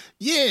saying.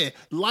 Yeah,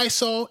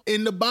 Lysol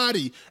in the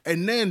body.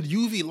 And then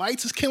UV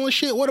lights is killing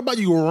shit. What about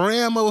you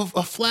ram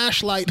a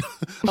flashlight,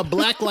 a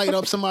black light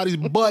up somebody's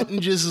butt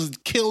and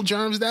just kill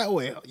germs that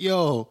way?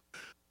 Yo,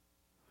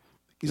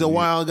 he's a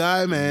wild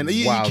guy, man.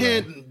 You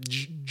can't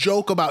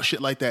joke about shit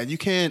like that. You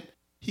can't.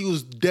 He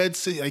was dead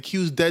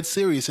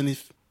serious. And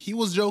if he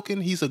was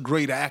joking, he's a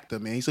great actor,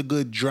 man. He's a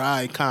good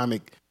dry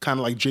comic, kind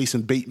of like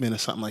Jason Bateman or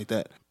something like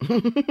that.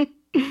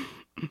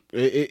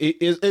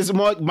 It's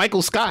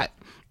Michael Scott.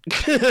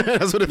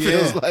 That's what it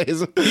feels like.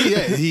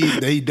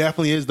 He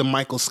definitely is the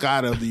Michael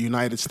Scott of the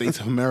United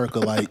States of America.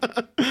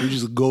 You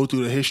just go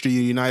through the history of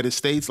the United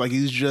States.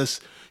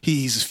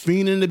 He's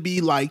fiending to be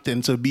liked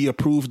and to be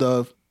approved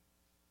of.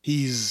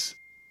 He's,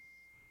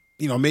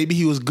 maybe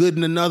he was good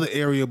in another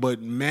area,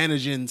 but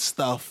managing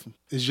stuff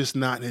is just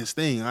not his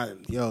thing.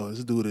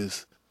 This dude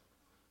is,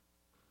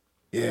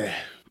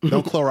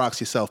 don't Clorox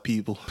yourself,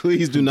 people.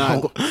 Please do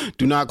not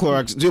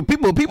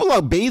Clorox. People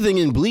are bathing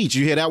in bleach.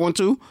 You hear that one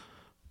too?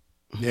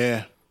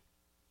 Yeah.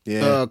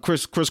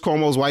 Chris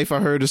Cuomo's wife, I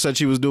heard, said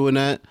she was doing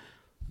that.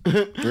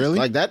 Really?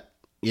 Like that?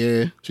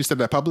 Yeah. She said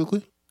that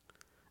publicly?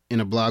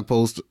 In a blog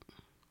post.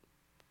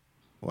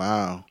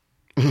 Wow.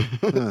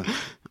 Huh.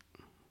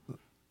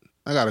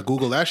 I gotta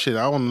Google that shit.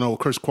 I want to know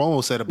what Chris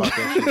Cuomo said about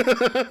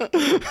that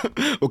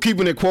shit. Well,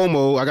 keeping it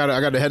Cuomo, I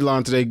got the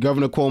headline today.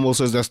 Governor Cuomo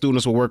says that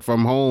students will work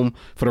from home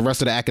for the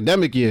rest of the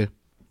academic year.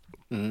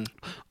 Mm-hmm.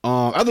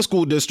 Other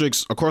school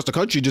districts across the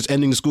country just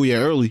ending the school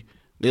year early.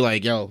 They're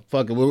like, yo,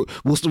 fuck it. We'll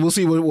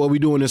see what we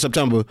doing in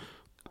September.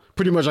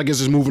 Pretty much, I guess,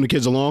 just moving the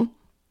kids along.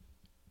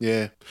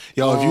 Yeah.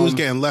 Yo, if you was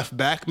getting left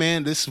back,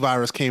 man, this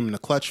virus came in the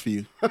clutch for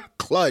you.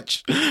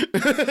 Clutch.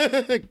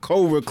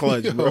 Cobra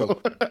clutch,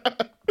 bro.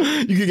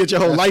 You can get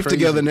your whole life crazy.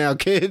 Together now,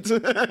 kids.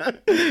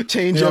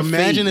 Change your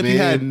imagine fate,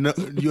 if man.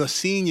 you're a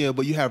senior,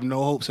 but you have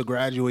no hopes of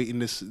graduating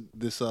this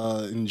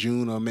in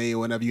June or May or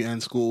whenever you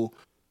end school.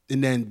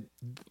 And then,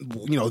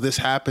 this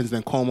happens,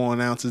 then Cuomo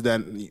announces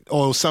that,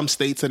 or some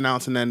states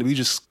announcing that we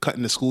just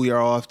cutting the school year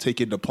off, take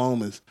your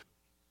diplomas.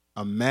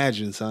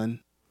 Imagine, son.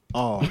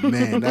 Oh,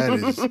 man, that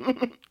is...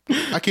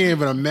 I can't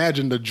even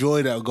imagine the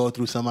joy that would go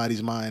through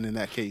somebody's mind in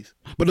that case.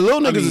 But the little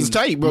niggas is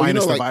tight, bro.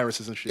 Minus the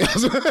viruses and shit.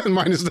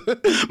 minus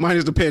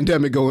the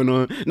pandemic going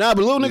on. Nah,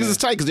 but little niggas is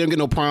tight because they don't get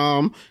no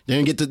prom. They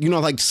don't get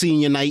to,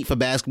 senior night for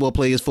basketball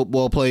players,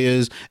 football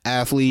players,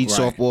 athletes,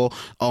 right. softball.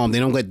 They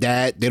don't get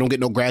that. They don't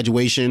get no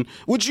graduation,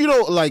 which,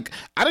 I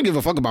didn't give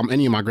a fuck about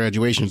any of my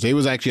graduations. They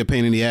was actually a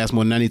pain in the ass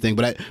more than anything.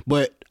 But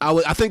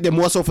I think they're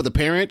more so for the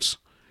parents.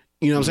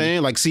 You know what I'm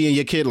saying? Like seeing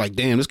your kid, like,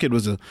 damn, this kid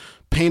was a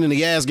pain in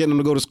the ass getting him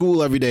to go to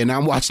school every day. Now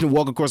I'm watching him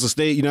walk across the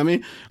state. You know what I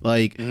mean?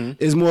 Like,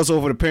 it's more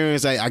so for the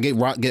parents. I get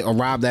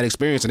robbed that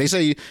experience. And they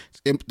say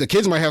the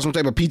kids might have some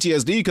type of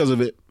PTSD because of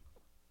it.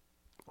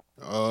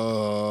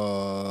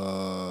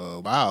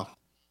 Wow.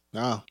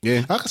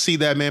 Yeah. I can see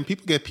that, man.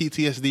 People get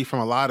PTSD from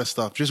a lot of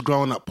stuff. Just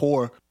growing up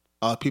poor.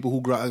 People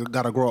who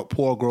gotta grow up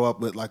poor grow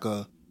up with like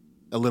a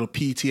little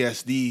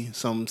PTSD,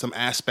 some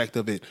aspect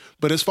of it.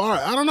 But as far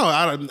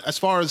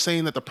as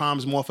saying that the prom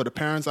is more for the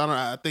parents,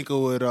 I think it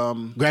would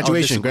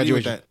graduation.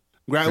 Graduation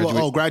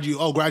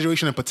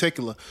in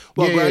particular.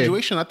 Well,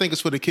 graduation, I think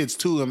it's for the kids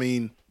too. I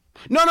mean,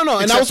 No. And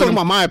Except I was talking for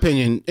about my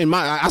opinion.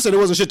 I said it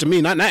wasn't shit to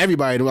me. Not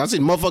everybody. I said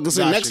motherfucker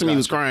sitting next to me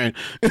was crying.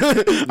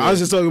 I was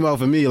just talking about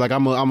for me. Like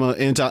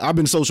I've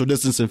been social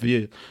distancing for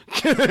years.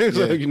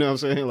 So, you know what I'm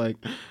saying? Like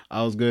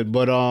I was good,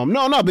 but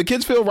no. But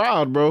kids feel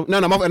wild, bro. No.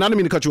 And I didn't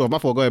mean to cut you off. My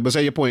fault. Go ahead. But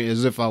say your point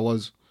as if I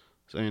was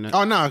saying that.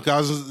 Oh no, I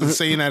was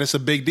saying that it's a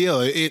big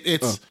deal.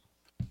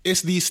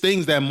 It's these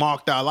things that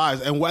marked our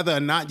lives, and whether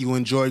or not you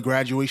enjoy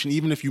graduation,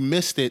 even if you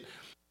missed it,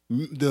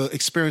 the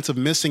experience of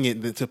missing it,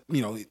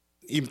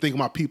 even think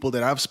about people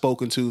that I've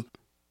spoken to,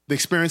 the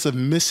experience of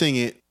missing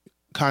it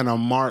kind of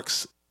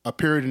marks a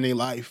period in their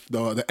life,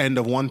 the end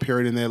of one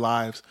period in their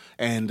lives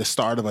and the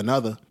start of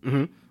another.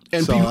 Mm-hmm.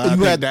 And so people, I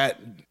think that.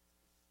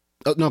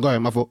 No, go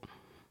ahead. My fault.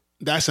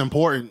 That's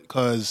important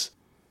because,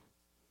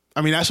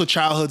 I mean, that's what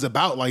childhood's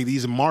about. Like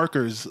these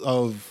markers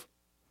of,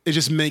 it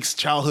just makes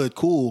childhood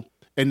cool.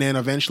 And then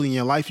eventually in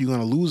your life, you're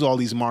going to lose all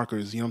these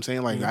markers. You know what I'm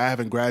saying? Like I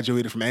haven't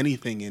graduated from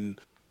anything in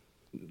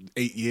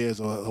 8 years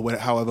or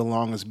however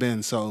long it's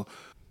been. So,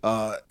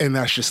 and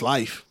that's just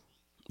life.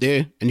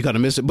 Yeah, and you kind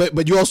of miss it.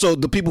 But you also,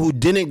 the people who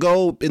didn't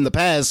go in the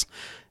past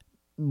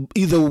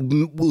either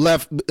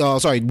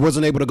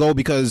wasn't able to go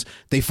because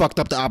they fucked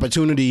up the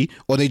opportunity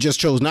or they just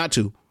chose not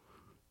to.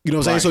 You know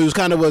what I'm saying? So it was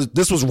kind of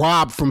this was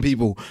robbed from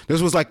people.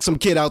 This was like some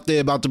kid out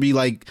there about to be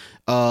like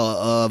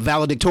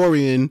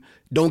valedictorian,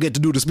 don't get to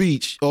do the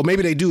speech. Or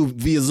maybe they do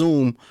via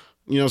Zoom,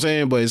 you know what I'm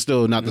saying? But it's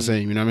still not the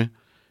same, you know what I mean?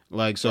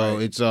 Like, so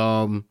it's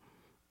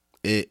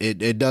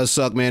it does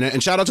suck, man.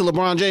 And shout out to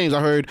LeBron James. I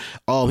heard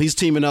he's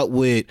teaming up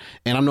with,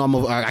 and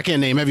I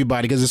can't name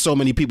everybody because there's so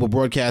many people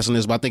broadcasting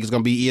this, but I think it's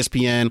gonna be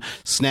ESPN,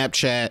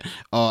 Snapchat,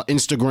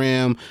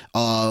 Instagram,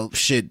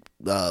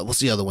 what's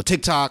the other one?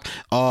 TikTok.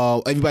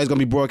 Everybody's gonna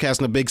be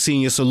broadcasting a big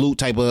senior salute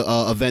type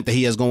of event that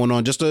he has going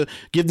on, just to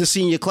give the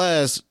senior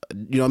class,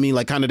 you know what I mean,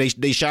 like kind of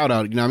they shout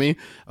out, you know what I mean,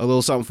 a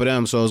little something for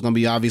them. So it's gonna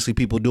be obviously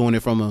people doing it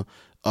from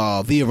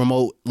via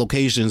remote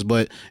locations,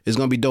 but it's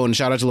gonna be dope. And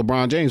shout out to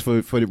LeBron James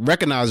for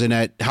recognizing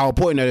that, how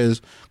important that is,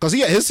 because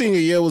his senior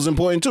year was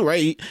important too,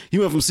 right? He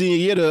went from senior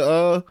year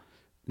to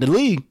the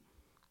league,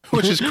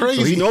 which is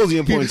crazy. So he knows the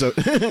importance of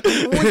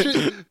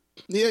it.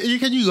 Yeah,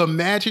 can you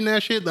imagine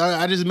that shit?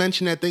 I just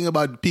mentioned that thing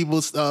about people,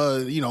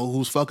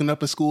 who's fucking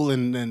up at school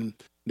and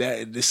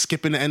that the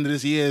skipping the end of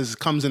this year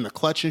comes in the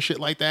clutch and shit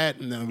like that.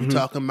 And then we're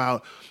talking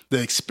about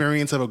the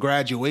experience of a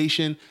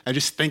graduation and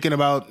just thinking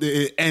about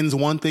it ends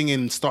one thing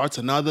and starts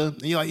another.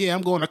 And you're like, yeah,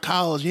 I'm going to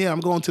college. Yeah, I'm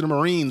going to the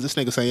Marines. This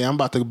nigga say, yeah, I'm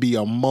about to be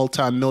a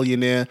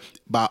multi-millionaire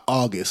by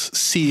August.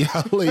 See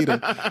y'all later.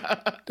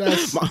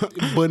 That's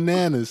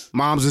bananas.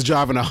 Mom's is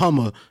driving a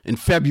Hummer in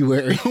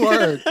February.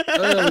 Word.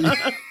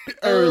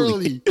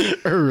 Early.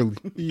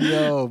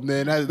 Yo,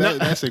 man,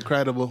 that's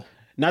incredible.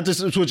 Not to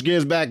switch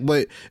gears back,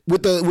 but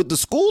with the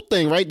school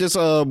thing, right? This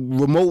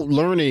remote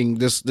learning,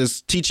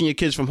 this teaching your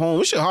kids from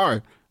home, it's shit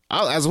hard.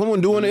 As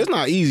someone doing it, it's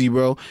not easy,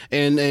 bro.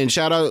 And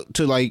shout out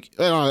to like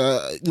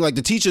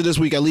the teacher this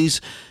week, at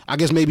least. I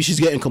guess maybe she's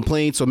getting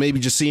complaints, or maybe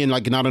just seeing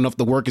like not enough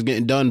the work is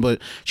getting done.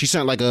 But she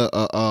sent like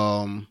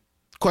a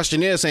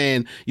questionnaire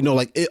saying,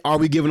 like, are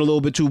we giving a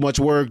little bit too much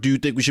work? Do you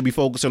think we should be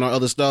focusing on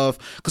other stuff?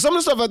 Because some of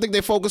the stuff I think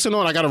they're focusing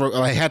on,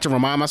 I had to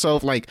remind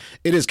myself, like,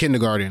 it is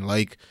kindergarten,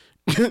 like.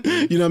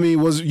 You know what I mean?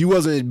 You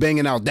wasn't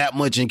banging out that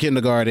much in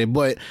kindergarten,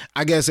 but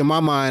I guess in my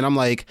mind, I'm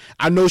like,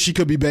 I know she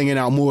could be banging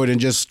out more than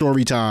just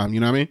story time. You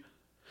know what I mean?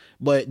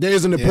 But there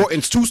is an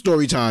importance to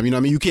story time. You know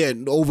what I mean?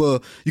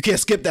 You can't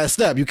skip that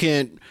step. You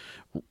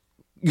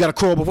got to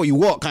crawl before you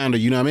walk, kind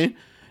of. You know what I mean?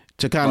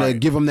 To kind of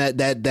give them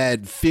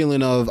that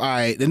feeling of, all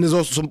right. And there's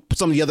also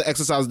some of the other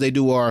exercises they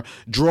do are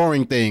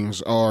drawing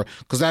things, or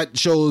because that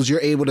shows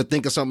you're able to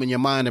think of something in your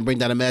mind and bring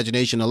that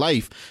imagination to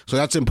life. So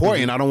that's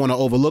important. Mm-hmm. I don't want to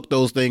overlook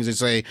those things and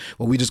say,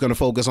 well, we're just going to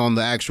focus on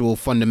the actual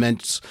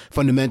fundamentals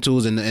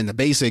and the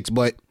basics.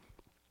 But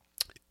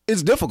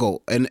it's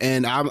difficult,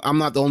 and I'm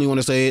not the only one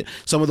to say it.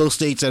 Some of those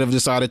states that have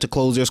decided to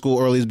close their school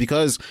early is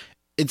because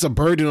it's a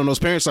burden on those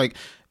parents. Like,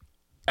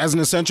 as an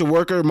essential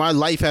worker, my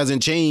life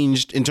hasn't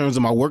changed in terms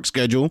of my work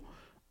schedule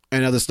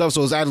and other stuff.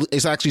 So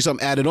it's actually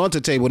something added onto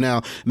the table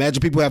now. Imagine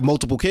people have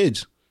multiple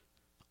kids.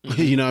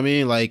 You know what I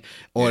mean? Like,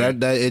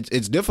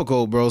 it's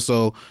difficult, bro.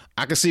 So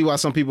I can see why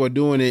some people are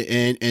doing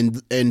it,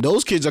 and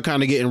those kids are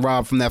kind of getting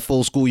robbed from that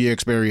full school year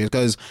experience.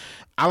 Because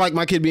I like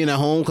my kid being at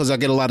home because I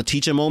get a lot of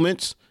teaching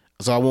moments.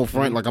 So I won't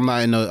front. Like, I'm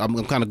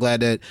kind of glad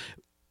that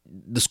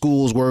the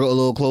schools were a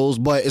little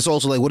closed, but it's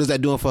also like, what is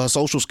that doing for her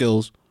social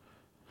skills?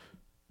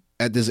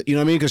 At this, you know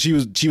what I mean? Because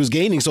she was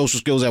gaining social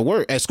skills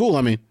at school.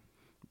 I mean,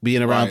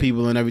 being around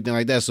people and everything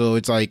like that. So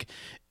it's like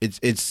it's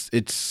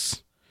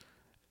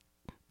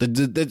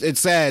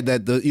sad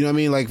that you know what I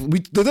mean. Like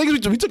we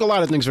took a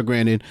lot of things for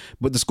granted,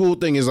 but the school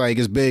thing is like,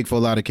 it's big for a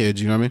lot of kids.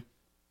 You know what I mean?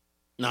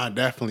 Nah,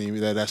 definitely.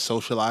 That's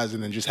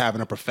socializing and just having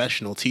a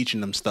professional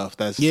teaching them stuff.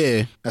 That's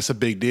a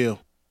big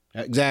deal.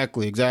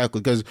 Exactly.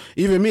 Because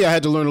even me, I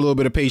had to learn a little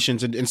bit of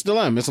patience, and still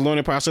am. It's a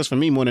learning process for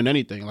me more than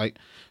anything. Like,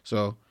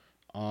 so.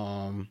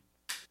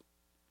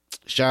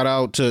 Shout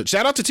out to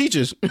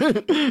teachers.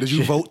 Did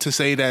you vote to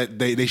say that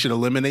they should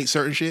eliminate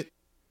certain shit?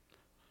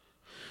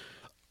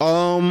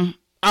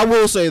 I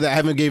will say that I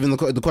haven't given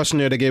the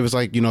questionnaire. They gave us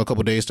like a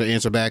couple days to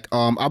answer back.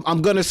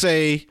 I'm gonna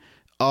say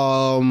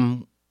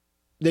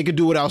they could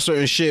do without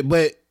certain shit,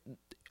 but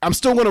I'm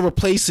still gonna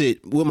replace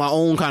it with my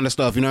own kind of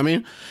stuff. You know what I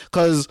mean?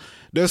 Because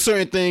there's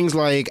certain things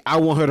like I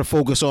want her to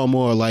focus on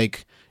more.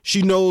 Like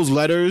she knows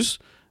letters,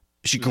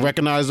 she can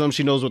recognize them,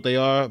 she knows what they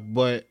are,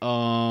 but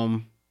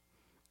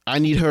I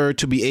need her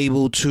to be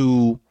able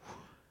to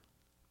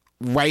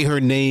write her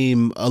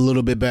name a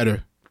little bit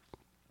better.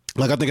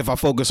 Like I think if I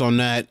focus on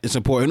that, it's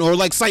important. Or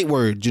like sight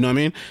words, you know what I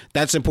mean?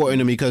 That's important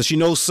to me because she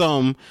knows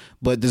some,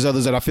 but there's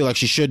others that I feel like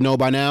she should know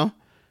by now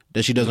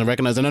that she doesn't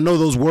recognize. And I know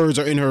those words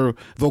are in her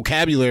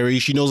vocabulary.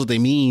 She knows what they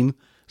mean.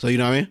 So you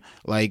know what I mean?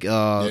 Like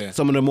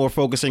some of them more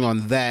focusing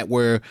on that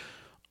where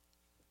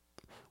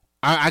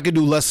I could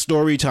do less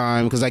story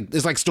time because like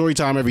it's like story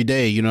time every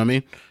day, you know what I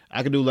mean?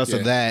 I could do less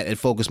of that and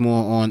focus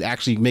more on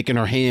actually making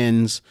her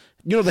hands,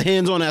 the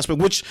hands-on aspect,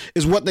 which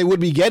is what they would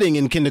be getting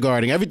in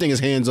kindergarten. Everything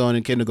is hands-on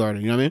in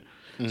kindergarten, you know what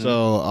I mean?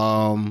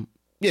 So,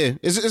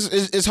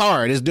 it's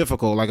hard. It's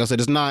difficult. Like I said,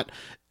 it's not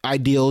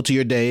ideal to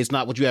your day. It's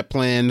not what you had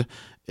planned,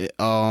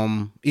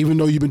 even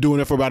though you've been doing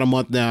it for about a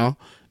month now.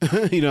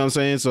 You know what I'm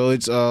saying? So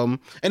it's, and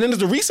then there's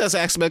the recess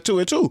aspect to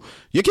it, too.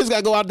 Your kids got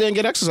to go out there and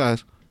get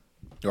exercise.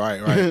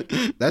 Right.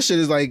 That shit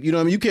is like, you know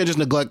what I mean? You can't just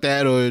neglect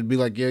that or be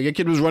like, yeah, your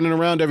kid was running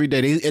around every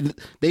day.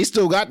 They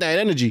still got that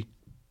energy.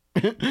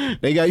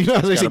 They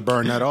got, they say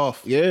burn that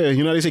off. Yeah,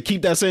 they say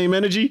keep that same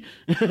energy.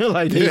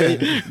 Like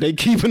they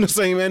keeping the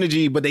same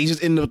energy, but they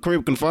just in the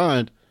crib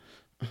confined.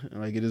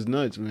 Like it is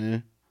nuts,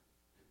 man.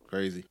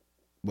 Crazy.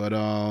 But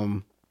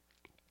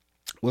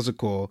what's it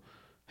called?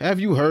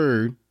 Have you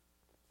heard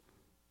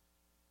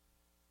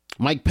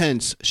Mike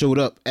Pence showed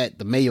up at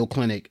the Mayo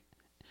Clinic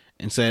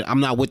and said, "I'm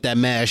not with that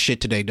mask shit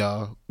today,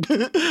 dog.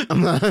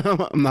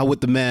 I'm not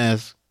with the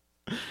mask."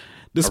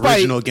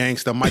 Original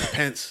gangster Mike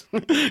Pence.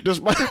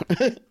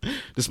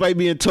 Despite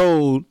being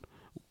told,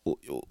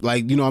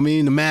 like, you know what I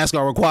mean, the masks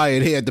are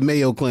required here at the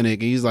Mayo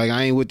Clinic. And he's like,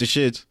 I ain't with the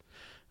shits.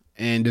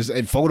 And there's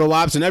photo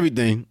ops and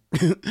everything.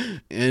 And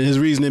his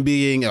reasoning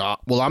being,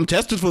 well, I'm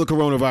tested for the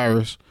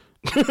coronavirus.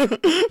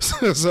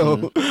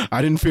 So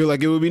I didn't feel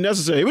like it would be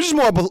necessary. It was just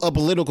more a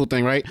political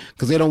thing, right?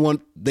 Because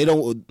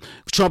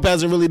Trump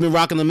hasn't really been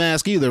rocking the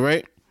mask either,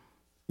 right?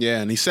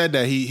 Yeah, and he said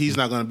that he's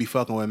not going to be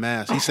fucking with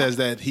masks. He says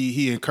that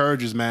he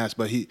encourages masks,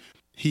 but he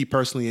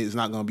personally is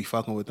not going to be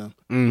fucking with them.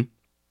 And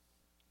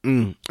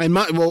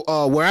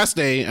where I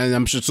stay, and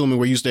I'm assuming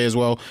where you stay as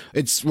well,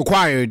 it's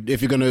required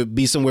if you're going to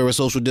be somewhere where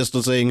social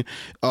distancing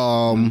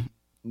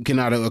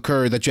cannot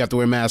occur that you have to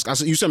wear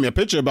masks. You sent me a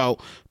picture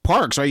about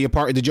parks, right?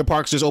 Did your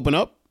parks just open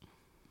up?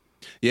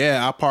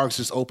 Yeah, our parks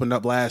just opened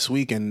up last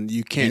week, and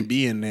you can't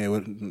be in there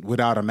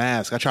without a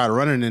mask. I tried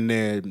running in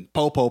there.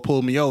 Popo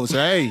pulled me over and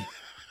said, hey.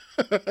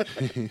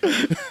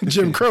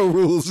 Jim Crow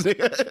rules,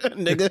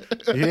 nigga.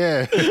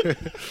 Yeah.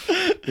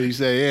 He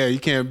said, yeah, you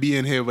can't be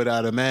in here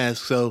without a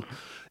mask. So,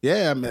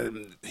 yeah,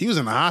 man, he was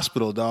in the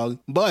hospital, dog.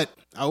 But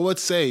I would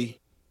say,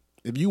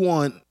 if you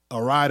want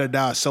a ride or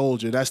die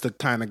soldier, that's the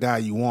kind of guy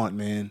you want,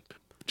 man.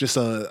 Just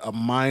a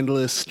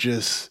mindless,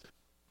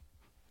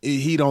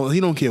 he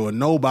don't care what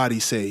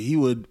nobody say.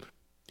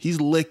 He's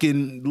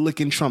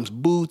licking Trump's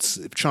boots.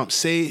 If Trump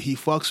say it, he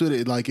fucks with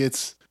it. Like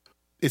it's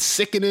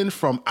sickening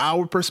from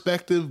our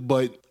perspective,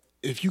 but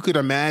if you could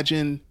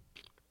imagine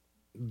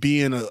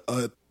being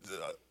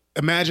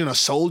imagine a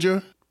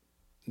soldier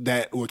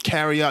that would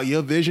carry out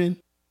your vision,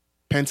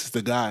 Pence is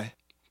the guy.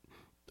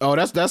 Oh,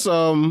 that's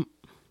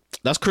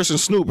Chris and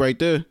Snoop right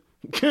there.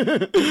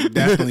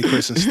 Definitely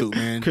Chris and Snoop,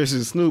 man. Chris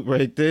and Snoop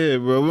right there,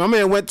 bro. My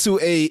man went to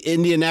a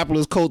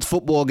Indianapolis Colts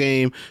football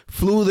game,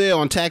 flew there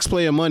on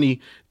taxpayer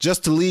money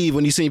just to leave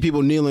when he seen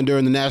people kneeling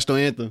during the national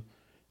anthem.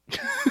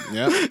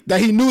 Yeah,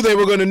 that he knew they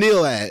were going to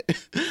kneel at.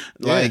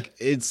 Like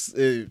that's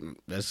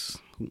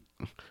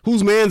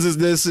whose man's is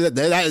this?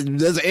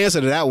 There's an answer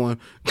to that one.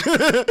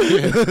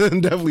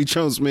 Definitely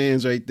Trump's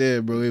man's right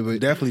there, bro. But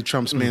definitely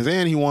Trump's man's,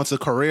 and he wants a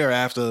career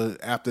after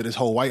this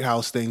whole White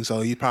House thing. So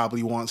he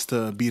probably wants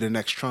to be the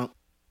next Trump.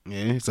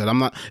 Yeah, he said, "I'm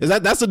not."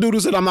 That's the dude who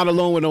said, "I'm not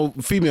alone with no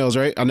females."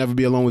 Right? I'll never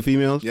be alone with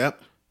females. Yep.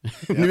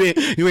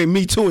 You ain't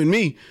me too and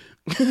me.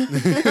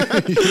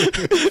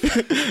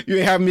 You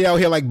ain't having me out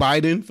here like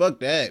Biden. Fuck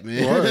that,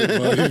 man.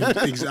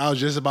 I was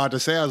just about to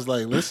say, I was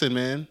like, listen,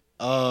 man,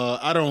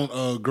 I don't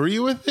agree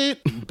with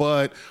it,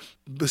 but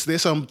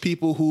there's some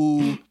people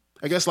who,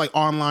 I guess, like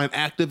online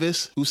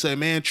activists who say,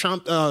 man,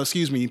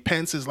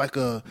 Pence is like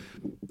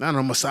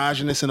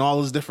misogynist and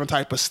all this different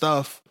type of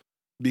stuff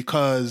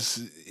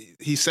because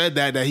he said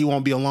that he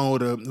won't be alone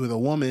with a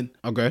woman.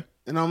 Okay.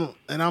 And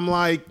I'm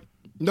like,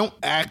 don't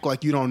act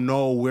like you don't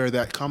know where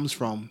that comes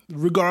from.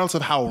 Regardless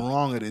of how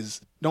wrong it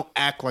is, don't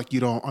act like you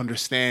don't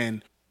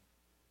understand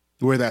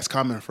where that's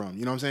coming from.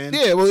 You know what I'm saying?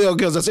 Yeah, well,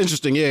 because that's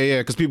interesting.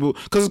 Yeah, because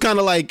it's kind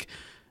of like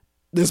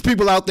there's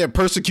people out there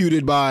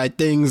persecuted by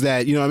things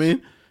that, you know what I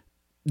mean?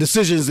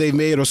 Decisions they've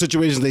made or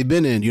situations they've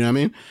been in, you know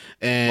what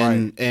I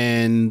mean?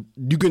 And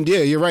you can,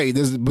 you're right.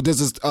 There's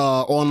this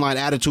online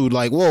attitude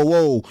like,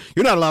 whoa,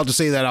 you're not allowed to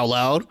say that out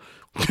loud.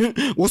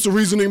 What's the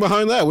reasoning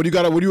behind that? What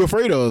are you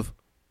afraid of?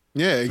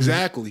 Yeah,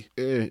 exactly.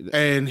 Yeah.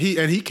 And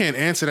he can't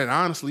answer that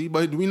honestly,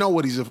 but we know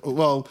what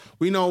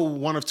we know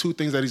one of two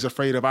things that he's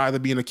afraid of: either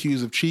being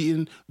accused of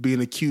cheating,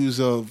 being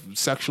accused of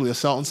sexually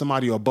assaulting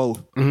somebody, or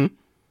both.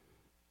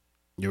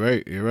 You're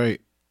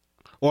right.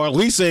 Or at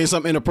least saying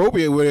something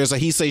inappropriate where it's a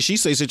he say, she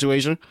say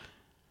situation.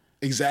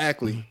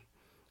 Exactly.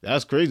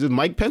 That's crazy. Is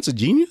Mike Pence a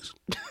genius?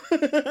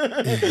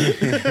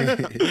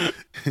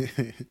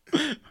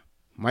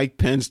 Mike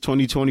Pence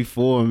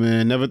 2024,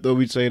 man. Never thought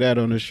we'd say that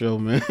on the show,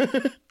 man.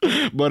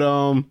 But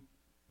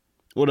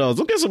what else?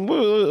 Look at some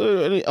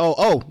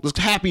this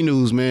happy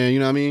news, man. You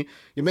know what I mean?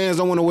 Your mans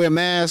don't want to wear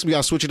masks. We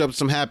gotta switch it up to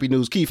some happy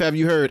news. Keith, have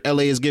you heard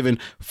LA is giving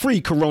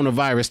free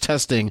coronavirus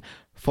testing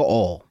for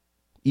all,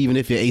 even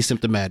if you're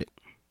asymptomatic?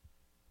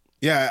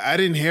 Yeah, I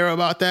didn't hear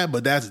about that,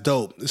 but that's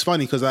dope. It's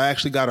funny because I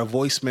actually got a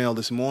voicemail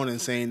this morning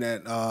saying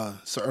that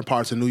certain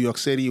parts of New York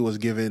City was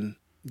given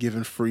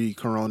free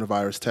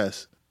coronavirus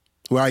tests.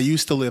 Where I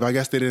used to live, I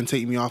guess they didn't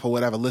take me off of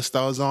whatever list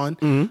I was on.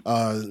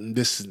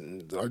 This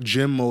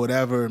gym or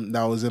whatever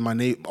that was in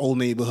my old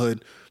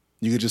neighborhood,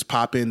 you could just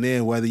pop in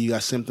there, whether you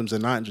got symptoms or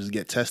not, and just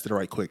get tested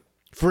right quick.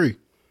 Free.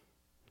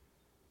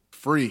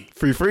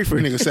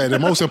 Nigga said the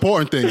most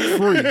important thing,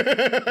 free.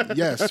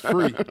 Yes,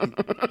 free.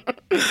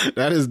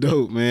 That is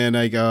dope, man.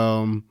 Like,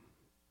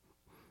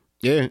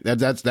 yeah,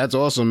 that's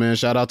awesome, man.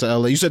 Shout out to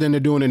LA. You said they're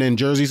doing it in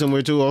Jersey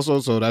somewhere too, also.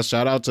 So that's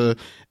shout out to,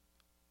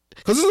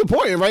 because it's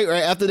important, right?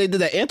 After they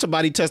did that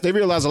antibody test, they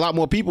realized a lot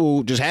more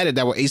people just had it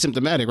that were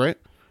asymptomatic, right?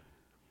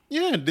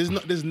 Yeah,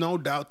 there's no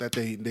doubt that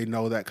they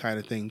know that kind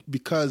of thing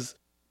because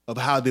of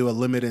how they were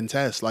limiting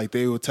tests. Like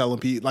they were telling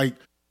people, like,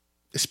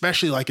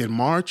 especially like in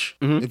March,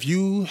 if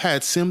you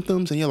had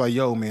symptoms and you're like,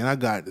 yo, man, I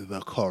got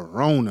the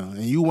corona,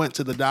 and you went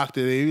to the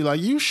doctor, they'd be like,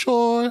 you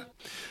sure?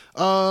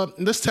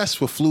 Let's test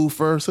for flu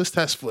first. Let's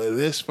test for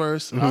this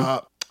first.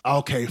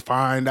 Okay,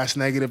 fine. That's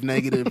negative.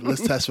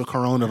 Let's test for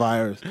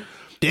coronavirus.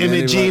 Damn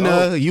it,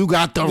 Gina, you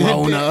got the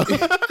Rona.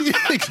 Yeah,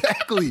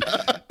 exactly.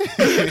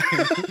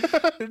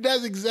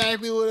 That's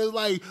exactly what it's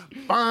like.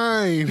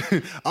 Fine.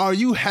 Are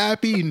you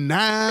happy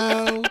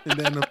now? And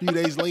then a few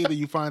days later,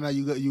 you find out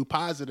you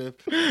positive.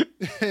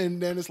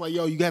 And then it's like,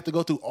 yo, you have to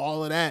go through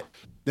all of that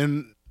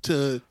then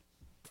to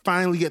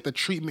finally get the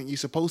treatment you're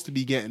supposed to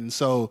be getting.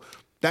 So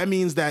that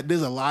means that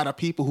there's a lot of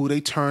people who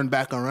they turned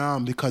back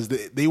around because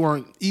they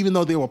weren't, even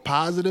though they were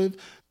positive,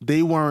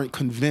 they weren't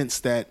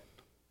convinced that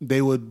they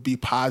would be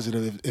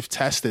positive if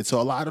tested. So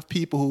a lot of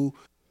people who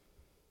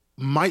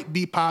might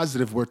be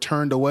positive were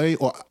turned away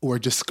or were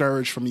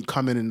discouraged from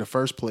coming in the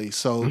first place.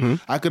 So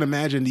I could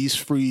imagine these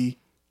free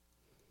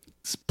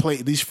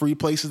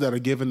places that are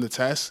given the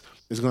test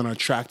is going to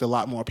attract a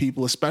lot more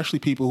people, especially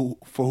people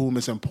for whom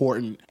it's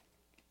important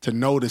to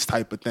know this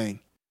type of thing.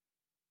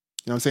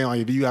 You know what I'm saying?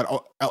 Like if you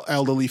got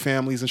elderly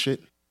families and shit.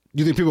 Do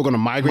you think people are going to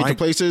migrate to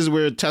places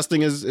where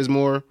testing is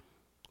more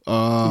you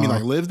mean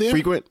like live there?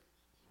 frequent?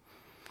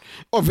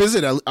 Or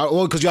visit,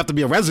 well, because you have to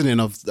be a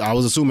resident of, I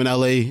was assuming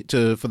LA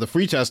for the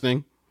free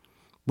testing,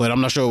 but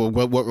I'm not sure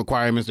what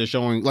requirements they're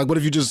showing. Like, what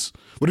if you just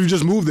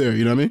moved there?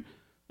 You know what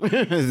I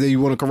mean? If you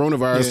want a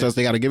coronavirus test,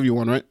 they got to give you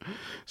one, right?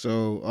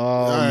 So,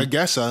 I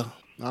guess so.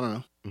 I don't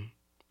know.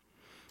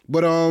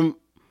 But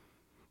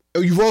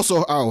you've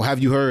also, have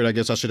you heard? I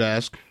guess I should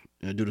ask.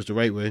 I do this the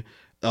right way.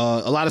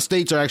 A lot of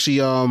states are actually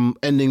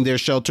ending their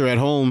shelter at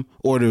home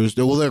orders.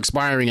 They're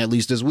expiring at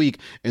least this week,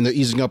 and they're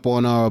easing up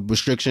on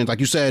restrictions. Like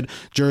you said,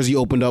 Jersey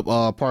opened up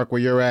park where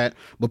you're at,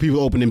 but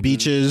people opening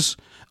beaches,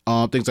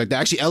 things like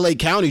that. Actually, LA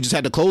County just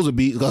had to close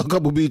a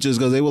couple beaches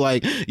because they were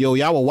like, "Yo,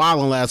 y'all were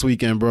wilding last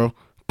weekend, bro."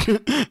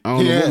 I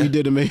don't know what we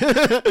did to me.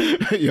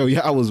 Yo,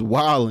 y'all was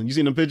wilding. You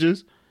seen the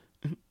pictures?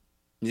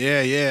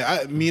 Yeah.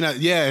 I mean,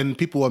 and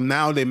people are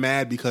now they're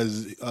mad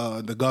because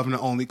the governor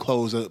only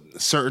closed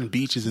certain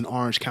beaches in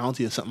Orange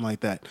County or something like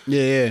that.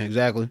 Yeah,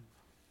 exactly.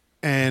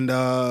 And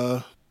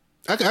I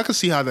can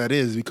see how that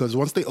is because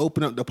once they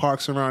open up the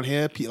parks around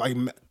here, like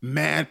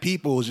mad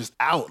people was just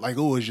out. Like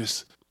it was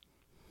just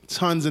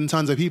tons and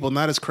tons of people.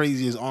 Not as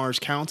crazy as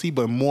Orange County,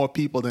 but more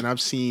people than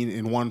I've seen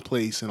in one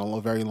place in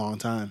a very long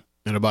time.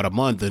 In about a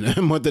month and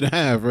a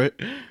half, right?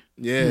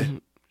 Yeah.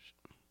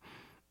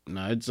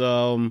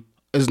 No,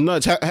 it's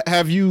nuts.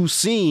 Have you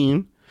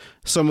seen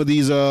some of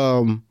these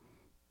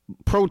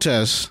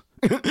protests?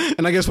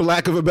 And I guess for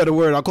lack of a better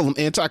word, I'll call them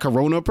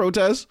anti-corona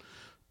protests.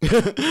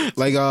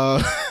 Like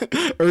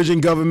urging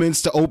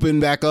governments to open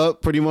back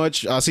up, pretty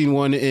much. I seen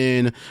one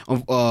in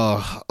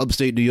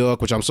upstate New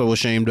York, which I'm so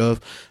ashamed of.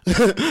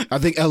 I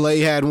think LA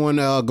had one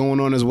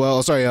going on as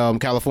well. Sorry,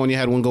 California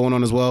had one going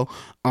on as well.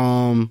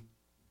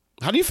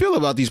 How do you feel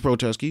about these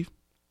protests, Keith?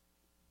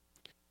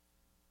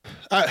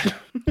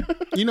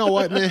 You know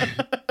what, man?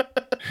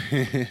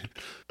 You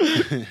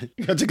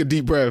gotta take a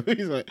deep breath.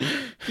 He's like,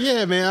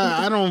 yeah, man.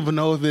 I don't even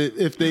know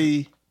if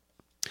they.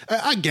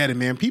 I get it,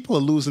 man. People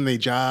are losing their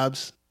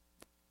jobs.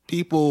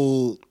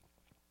 People,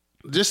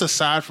 just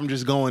aside from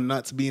just going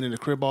nuts, being in the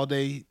crib all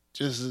day,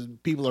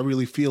 just people are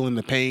really feeling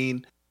the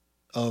pain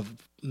of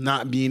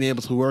not being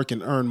able to work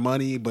and earn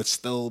money, but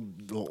still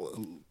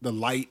the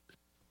light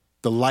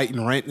the light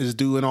and rent is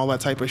due and all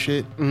that type of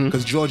shit.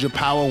 Because Georgia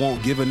Power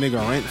won't give a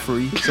nigga rent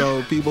free,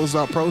 so people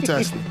start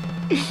protesting.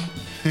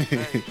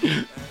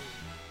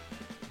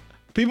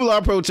 People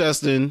are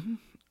protesting.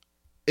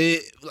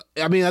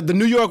 I mean, the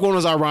New York one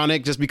was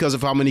ironic just because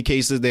of how many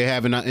cases they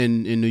have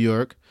in New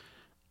York.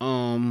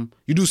 You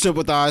do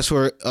sympathize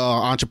for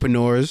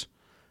entrepreneurs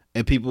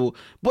and people,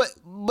 but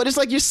it's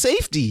like your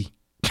safety.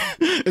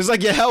 It's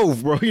like your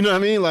health, bro. You know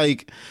what I mean?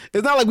 Like,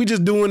 it's not like we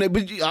just doing it.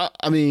 But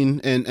I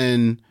mean,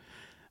 and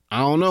I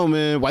don't know,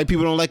 man. White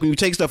people don't like when you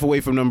take stuff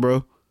away from them,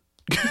 bro.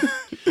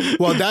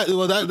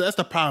 That's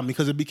the problem,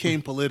 because it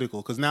became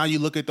political. Because now you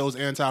look at those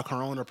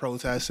anti-corona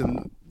protests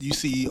and you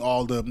see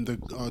all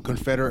the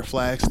Confederate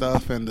flag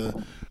stuff and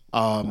the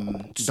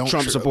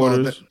Trump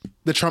supporters,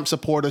 the Trump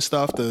supporter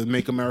stuff, the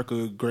Make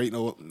America Great,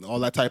 all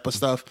that type of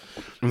stuff.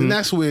 And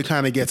that's where it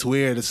kind of gets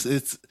weird. It's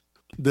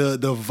the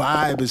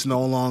vibe is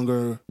no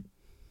longer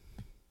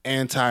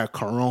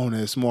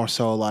anti-corona. It's more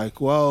so like,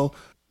 well,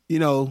 you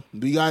know,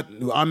 we got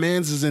our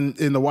man's is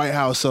in the White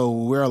House, so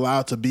we're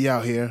allowed to be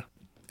out here.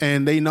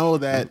 And they know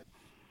that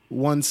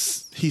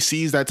once he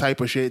sees that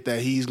type of shit, that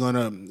he's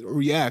gonna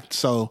react.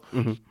 So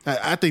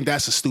I think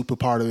that's the stupid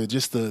part of it,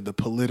 just the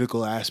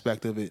political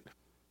aspect of it.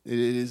 It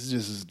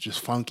is just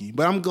funky.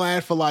 But I'm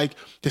glad for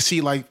to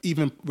see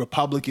even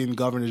Republican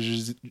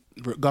governors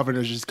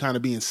just kind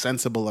of being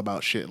sensible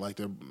about shit, like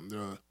the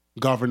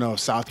governor of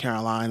South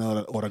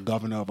Carolina or the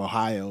governor of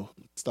Ohio,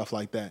 stuff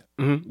like that.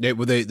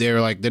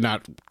 They're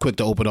not quick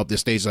to open up their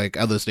states like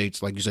other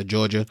states, like you said,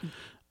 Georgia.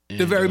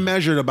 They're very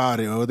measured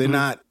about it, or they're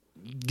not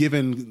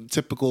giving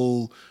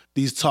typical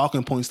these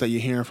talking points that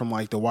you're hearing from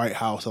the White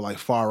House or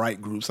far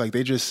right groups. Like,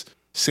 they just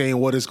saying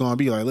what it's going to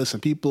be. Like, listen,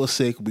 people are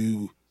sick.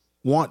 We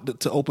want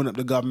to open up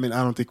the government.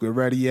 I don't think we're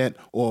ready yet,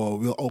 or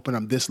we'll open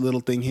up this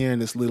little thing here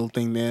and this little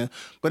thing there.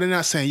 But they're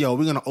not saying, yo,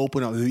 we're going to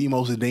open up the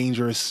most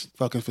dangerous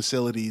fucking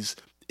facilities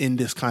in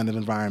this kind of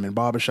environment,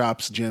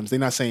 barbershops, gyms. They're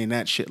not saying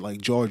that shit like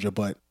Georgia,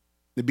 but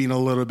they're being a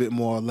little bit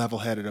more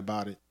level-headed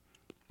about it.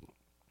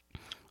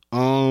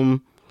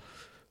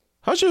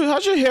 How's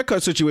your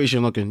haircut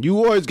situation looking? You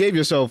always gave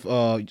yourself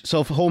home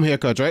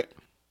haircuts, right?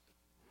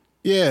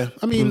 Yeah,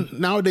 I mean,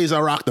 nowadays I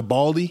rock the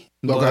baldy,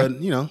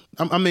 but you know,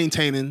 I'm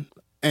maintaining,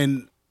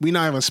 and we're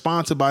not even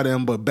sponsored by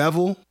them, but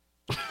Bevel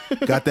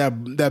got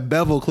that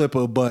Bevel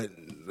clipper, but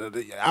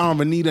I don't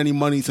even need any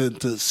money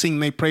to sing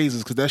their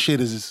praises, because that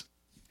shit is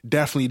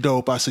definitely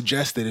dope. I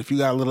suggest it. If you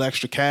got a little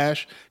extra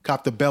cash,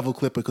 cop the Bevel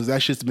clipper, because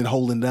that shit's been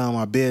holding down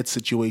my bed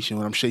situation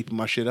when I'm shaping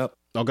my shit up.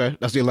 Okay,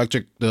 that's the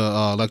electric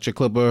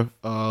clipper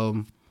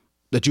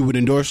that you would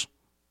endorse.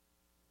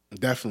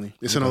 Definitely,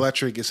 it's an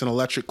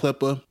electric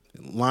clipper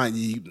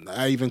line.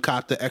 I even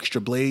copped the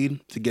extra blade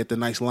to get the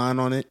nice line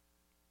on it.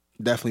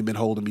 Definitely been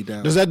holding me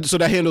down. So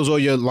that handles all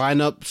your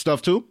lineup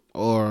stuff too,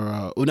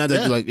 or not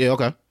that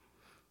okay.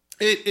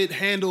 It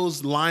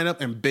handles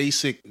lineup and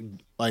basic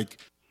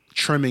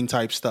trimming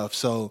type stuff.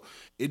 So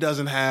it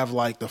doesn't have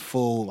the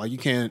full you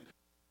can't.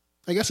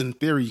 I guess in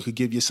theory you could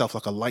give yourself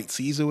a light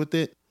Caesar with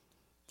it.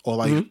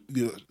 Or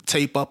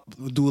tape up,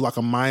 do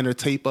a minor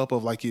tape up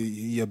of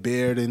your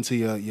beard into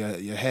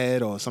your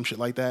head or some shit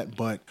like that.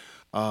 But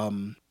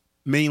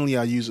mainly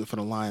I use it for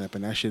the lineup,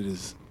 and that shit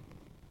is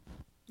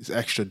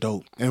extra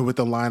dope. And with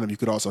the lineup, you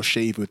could also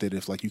shave with it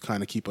if you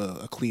kind of keep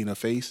a cleaner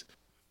face.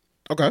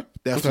 Okay,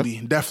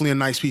 definitely a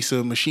nice piece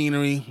of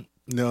machinery.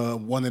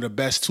 One of the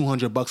best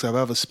 $200 I've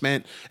ever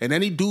spent. And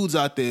any dudes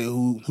out there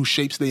who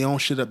shapes their own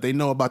shit up, they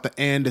know about the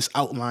Andis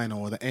outliner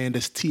or the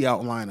Andis T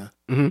outliner.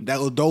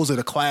 Those are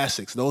the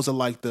classics. Those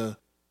are I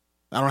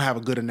don't have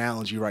a good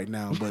analogy right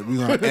now, but we're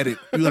gonna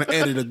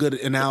edit a good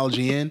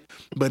analogy in.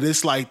 But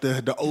it's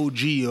the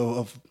OG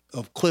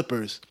of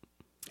clippers.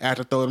 I have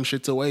to throw them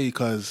shits away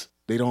because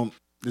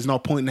there's no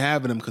point in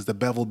having them, because the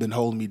Bevel been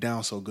holding me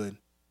down so good.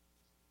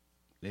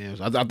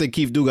 Damn, I think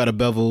Keith do got a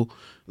Bevel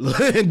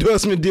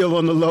endorsement deal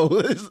on the low.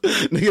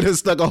 Nigga done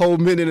stuck a whole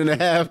 1.5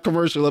 minute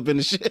commercial up in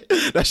the shit.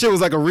 That shit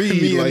was like a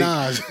read. Me and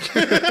Nas.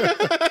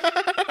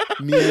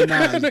 Me and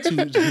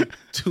Nas,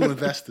 two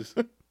investors.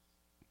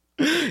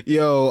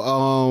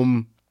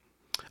 Yo,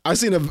 I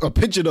seen a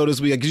picture though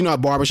this week, because you know how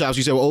barbershops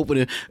you said were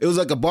opening. It was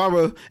like a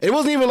barber. It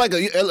wasn't even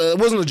it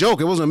wasn't a joke.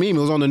 It wasn't a meme.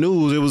 It was on the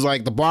news. It was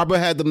the barber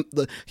had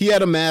he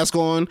had a mask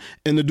on,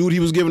 and the dude he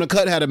was giving a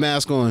cut had a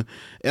mask on.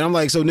 And I'm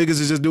like, so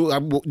niggas is just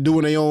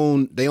doing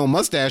their own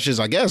mustaches,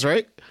 I guess,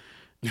 right?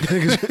 I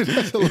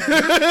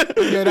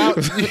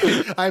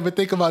even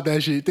think about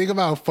that shit. Think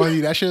about how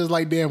funny that shit is,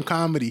 damn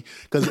comedy,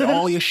 because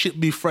all your shit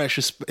be fresh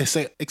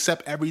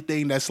except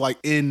everything that's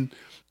in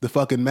the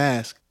fucking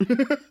mask.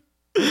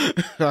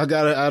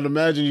 I'd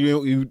imagine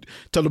you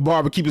tell the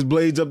barber keep his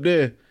blades up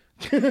there.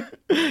 You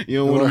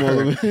don't want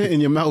them all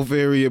in your mouth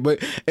area, but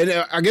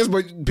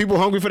people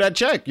hungry for that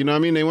check. You know what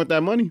I mean? They want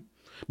that money.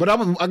 But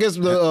I guess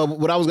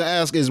what I was gonna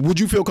ask is, would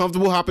you feel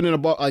comfortable hopping in a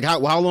bar?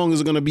 How long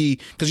is it gonna be?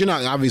 Because you're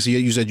not, obviously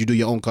you said you do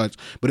your own cuts,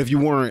 but if you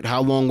weren't,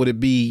 how long would it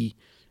be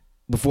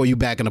before you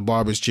back in a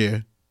barber's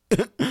chair?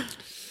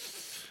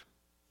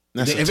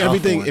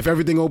 If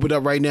everything opened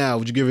up right now,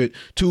 would you give it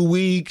 2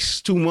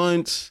 weeks, 2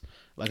 months?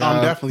 Like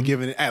I'm definitely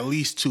giving it at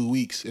least 2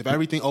 weeks. If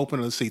everything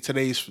open, let's say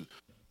today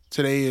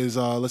is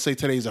let's say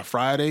today's a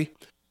Friday,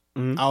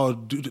 I'll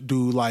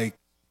do like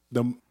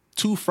the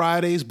 2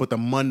 Fridays, but the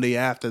Monday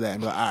after that, and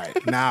be like, all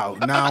right, now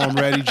I'm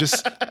ready.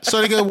 Just so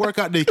they can work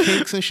out their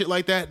kinks and shit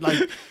like that. Like,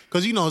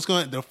 because it's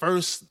going the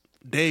first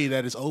day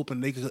that it's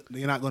open,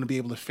 they're not going to be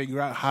able to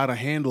figure out how to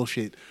handle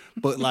shit.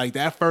 But like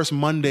that first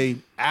Monday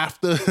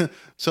after,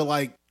 so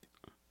like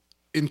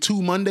in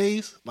 2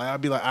 Mondays, like I'll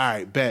be like, all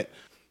right, bet.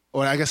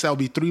 Or I guess that'll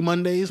be 3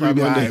 Mondays. I'll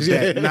be like, all right,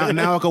 bet.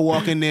 Now I can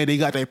walk in there. They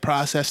got their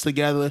process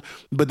together,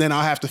 but then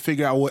I'll have to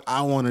figure out what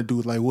I want to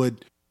do. Like,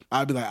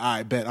 I'll be like, all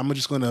right, bet. I'm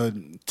just gonna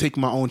take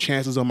my own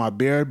chances on my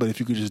beard, but if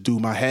you could just do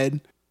my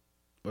head.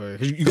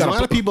 You got a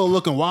lot of people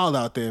looking wild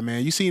out there,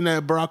 man. You seen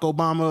that Barack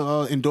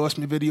Obama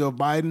endorsement video of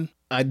Biden?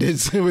 I did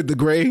see with the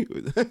gray,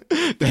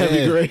 the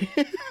heavy gray.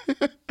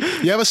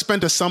 You ever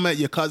spent a summer at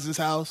your cousin's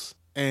house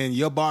and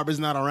your barber's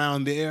not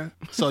around there,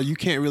 so you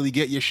can't really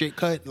get your shit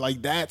cut?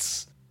 Like,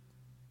 that's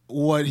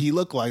what he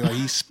looked like. Like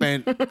he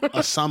spent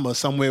a summer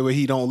somewhere where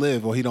he don't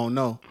live or he don't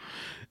know.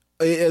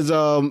 It is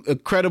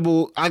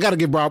incredible. I got to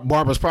give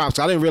barbers props.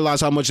 I didn't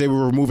realize how much they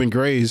were removing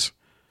grays.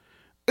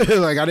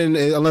 Like I didn't,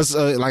 unless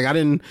like I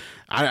didn't.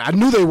 I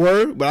knew they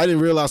were, but I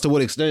didn't realize to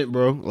what extent,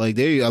 bro. Like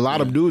a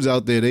lot of dudes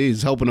out there, they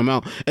is helping them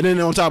out. And then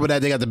on top of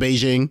that, they got the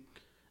Beijing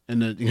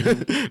and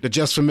the the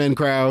Just for Men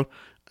crowd.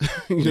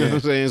 You know what I'm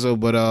saying? So,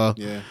 but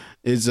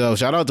it's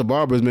shout out to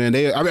barbers, man.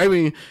 I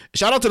mean,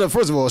 shout out to the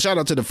first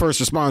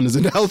first responders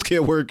and the healthcare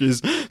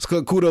workers.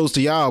 Kudos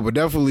to y'all, but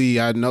definitely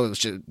I know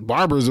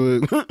barbers were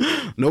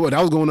no, that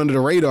was going under the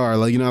radar.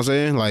 Like, you know what I'm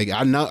saying? Like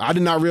I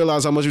did not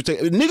realize how much we take.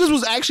 Niggas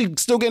was actually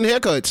still getting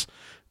haircuts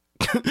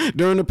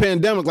during the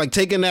pandemic, like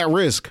taking that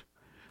risk.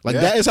 Like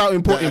that is how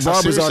important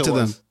barbers are to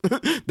them.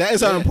 That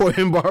is how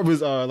important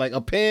barbers are. Like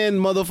a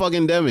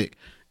motherfucking demic.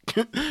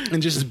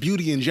 And just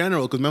beauty in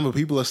general, because remember,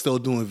 people are still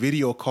doing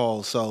video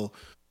calls, so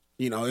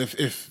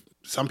if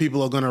some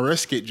people are gonna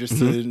risk it just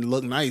to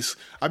look nice.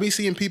 I be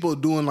seeing people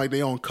doing like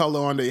their own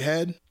color on their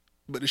head,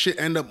 but the shit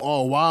end up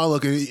all wild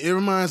looking. It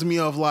reminds me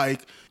of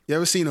like, you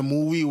ever seen a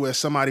movie where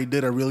somebody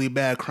did a really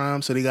bad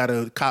crime, so they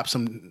gotta cop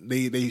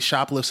they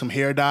shoplift some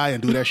hair dye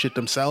and do that shit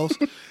themselves?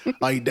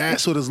 Like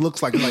that's what it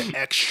looks like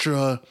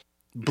extra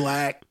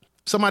black.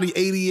 Somebody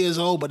 80 years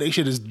old, but they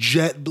shit is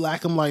jet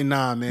black. I'm like,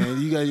 nah,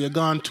 man, you're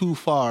gone too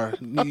far.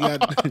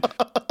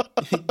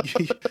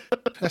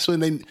 That's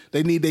when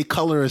they need their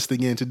colorist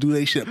again to do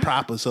their shit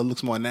proper, so it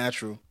looks more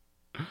natural.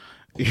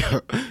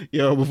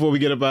 Yo, before we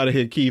get up out of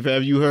here, Keith,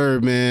 have you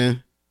heard,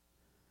 man?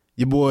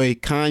 Your boy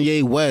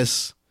Kanye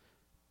West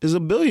is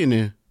a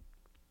billionaire.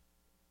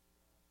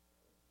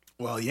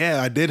 Well,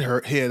 yeah, I did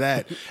hear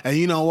that, and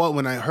you know what?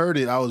 When I heard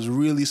it, I was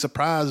really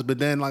surprised. But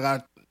then, like,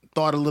 I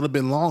thought a little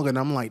bit longer, and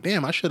I'm like,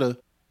 damn, I should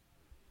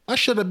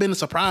have been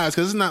surprised,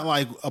 because it's not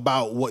like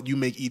about what you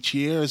make each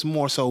year. It's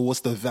more so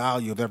what's the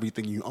value of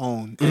everything you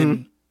own.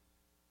 And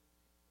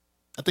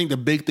I think the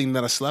big thing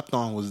that I slept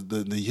on was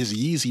his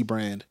Yeezy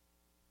brand.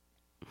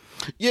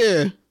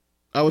 Yeah,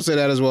 I would say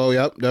that as well.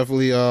 Yep,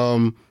 definitely.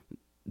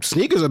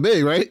 Sneakers are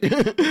big, right?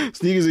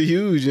 Sneakers are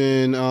huge,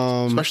 and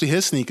especially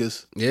his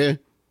sneakers. Yeah,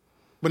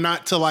 but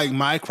not to like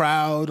my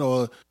crowd,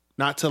 or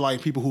not to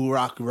like people who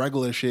rock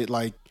regular shit.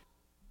 Like,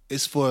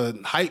 it's for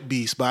hype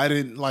beasts, but I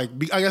didn't like.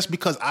 I guess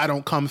because I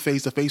don't come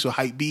face to face with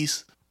hype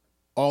beasts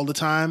all the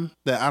time,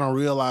 that I don't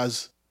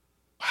realize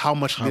how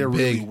much they're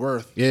really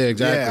worth. Yeah,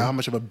 exactly. Yeah, how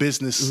much of a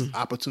business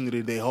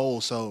opportunity they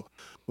hold. So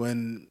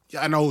when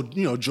I know,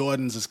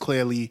 Jordans is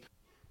clearly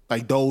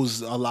like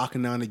those are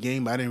locking down the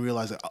game, but I didn't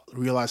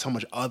realize how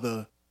much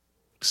other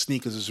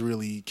sneakers is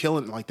really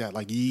killing it like that,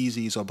 like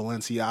Yeezys or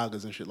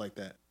Balenciagas and shit like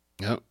that.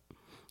 Yep.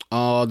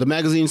 The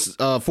magazine's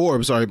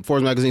Forbes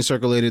magazine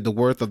circulated the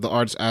worth of the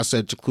artist's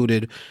assets,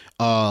 including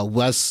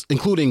West's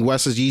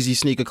Yeezy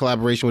sneaker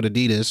collaboration with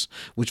Adidas,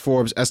 which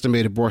Forbes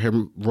estimated brought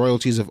him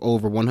royalties of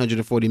over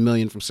 $140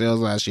 million from sales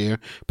last year.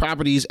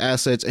 Properties,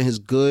 assets, and his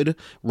Good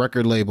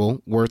record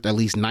label worth at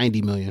least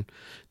 $90 million.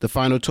 The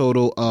final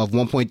total of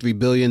 $1.3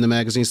 billion, the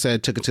magazine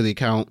said, took into the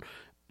account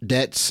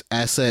debts,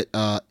 asset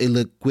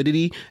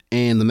illiquidity,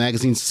 and the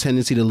magazine's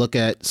tendency to look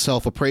at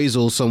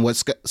self-appraisal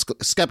somewhat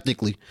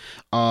skeptically.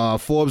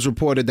 Forbes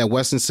reported that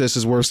West insists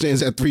his worth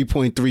stands at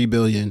 $3.3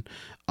 billion,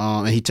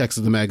 and he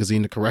texted the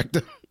magazine to correct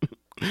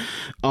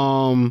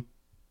him.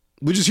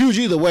 Which is huge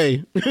either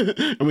way.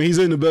 I mean, he's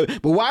in the bill,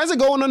 but why is it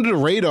going under the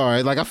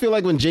radar? Like, I feel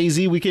like when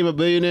Jay-Z became a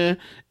billionaire,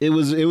 it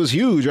was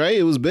huge, right?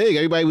 It was big.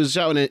 Everybody was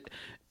shouting it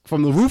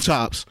from the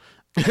rooftops.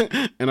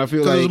 And I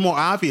feel like it was more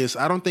obvious.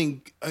 I don't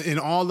think in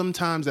all them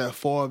times that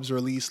Forbes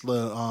released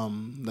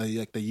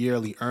the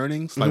yearly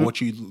earnings, like what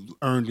you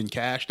earned in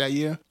cash that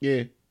year.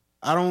 Yeah,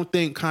 I don't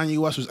think Kanye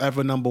West was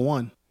ever number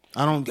one.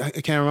 I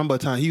can't remember a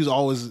time. He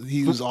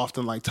was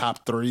often like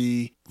top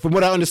 3. From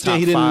what I understand,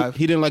 he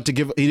didn't want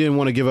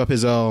to give up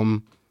his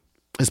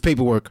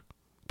paperwork,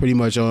 pretty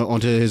much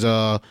onto his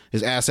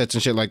assets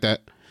and shit like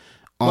that.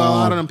 Well, a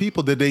lot of them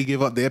people, did they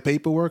give up their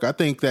paperwork? I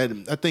think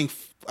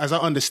as I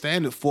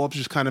understand it, Forbes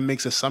just kind of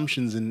makes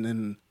assumptions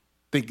and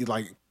think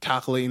like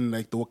calculating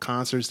like what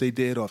concerts they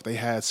did, or if they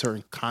had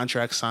certain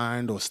contracts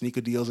signed or sneaker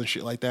deals and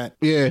shit like that.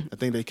 Yeah. I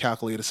think they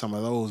calculated some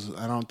of those.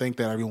 I don't think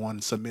that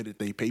everyone submitted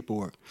their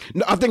paperwork.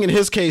 No, I think in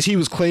his case, he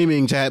was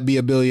claiming to be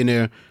a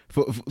billionaire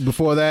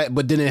before that,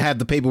 but didn't have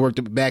the paperwork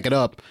to back it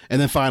up.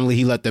 And then finally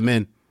he let them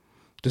in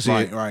to see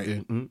it. Right. Yeah.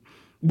 Mm-hmm.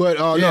 But,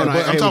 But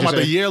I'm talking about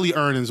the yearly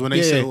earnings when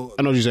they say. I know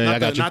what you're saying. I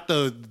got you. Not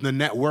the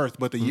net worth,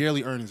 but the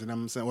yearly earnings. And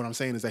what I'm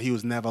saying is that he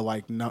was never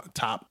like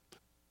top.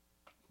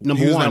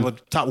 Number he was one. never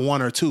top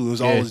 1 or 2. It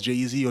was always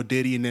Jay-Z or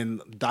Diddy, and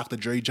then Dr.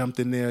 Dre jumped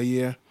in there a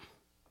year.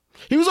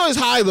 He was always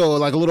high though,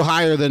 like a little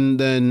higher than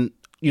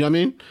you know what I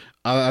mean.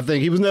 I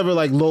think he was never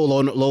like low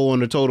on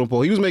the totem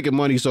pole. He was making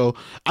money, so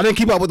I didn't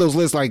keep up with those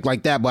lists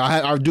like that. But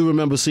I do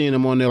remember seeing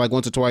him on there like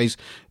once or twice,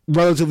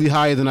 relatively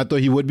higher than I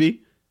thought he would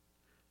be.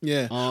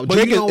 Yeah, but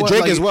Drake,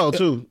 Drake as well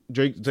too.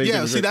 Drake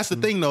yeah, see that's the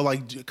thing though.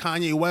 Like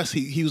Kanye West,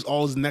 he was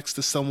always next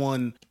to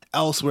someone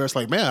else where it's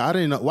like, man, I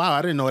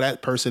didn't know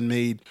that person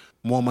made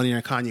more money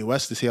than Kanye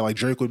West this year. Like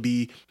Drake would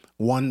be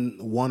one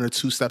or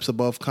two steps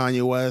above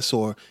Kanye West,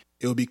 or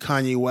it would be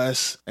Kanye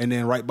West, and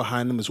then right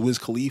behind him is Wiz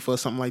Khalifa or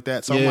something like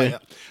that. So I'm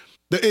like,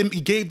 he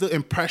gave the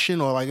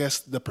impression, or I guess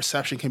the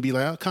perception can be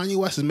like, oh, Kanye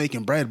West is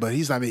making bread, but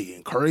he's not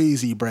making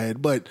crazy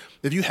bread. But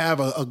if you have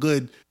a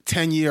good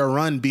 10-year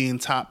run being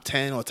top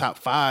 10 or top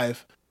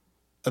 5,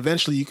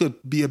 eventually you could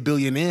be a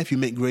billionaire if you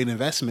make great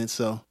investments.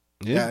 So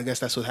yeah, I guess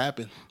that's what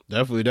happened.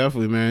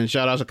 Definitely, man.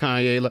 Shout out to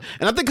Kanye.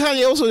 And I think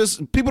Kanye also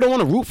just, people don't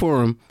want to root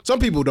for him. Some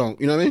people don't,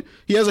 you know what I mean?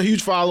 He has a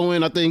huge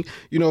following. I think,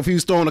 if he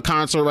was throwing a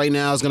concert right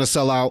now, it's going to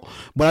sell out.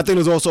 But I think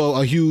there's also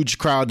a huge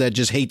crowd that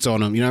just hates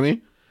on him, you know what I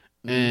mean?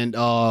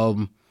 And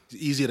it's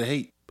easier to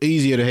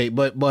hate.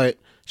 But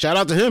shout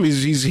out to him.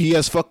 He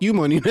has fuck you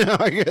money now,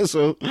 I guess.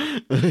 So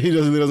he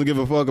doesn't give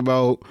a fuck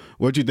about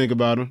what you think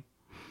about him.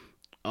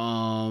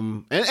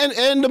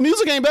 And the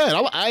music ain't bad.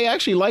 I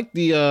actually like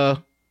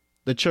the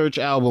church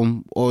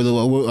album, or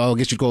I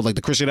guess you'd call it like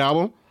the Christian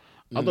album.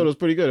 I thought it was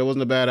pretty good. It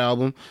wasn't a bad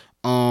album.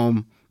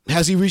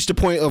 Has he reached the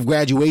point of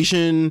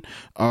graduation,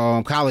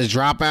 college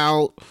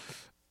dropout?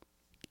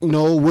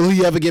 No. Will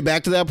he ever get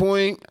back to that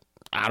point?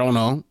 I don't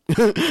know.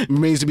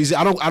 Remains to be seen.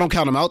 I don't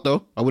count him out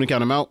though. I wouldn't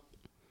count him out.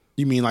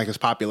 You mean like his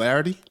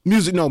popularity?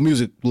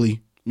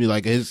 Musically.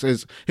 Like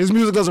his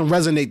music doesn't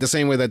resonate the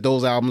same way that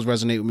those albums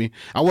resonate with me.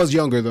 I was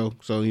younger though,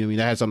 so that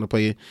had something to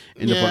play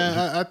in.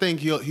 I think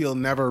he'll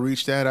never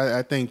reach that.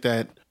 I think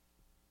that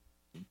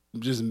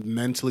just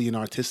mentally and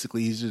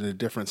artistically, he's in a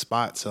different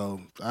spot. So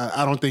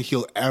I don't think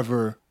he'll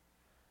ever,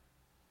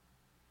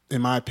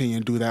 in my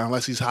opinion, do that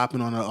unless he's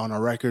hopping on a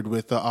record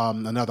with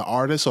another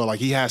artist, or like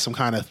he has some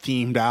kind of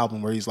themed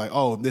album where he's like,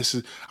 oh,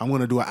 I'm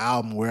going to do an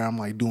album where I'm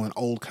like doing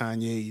old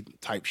Kanye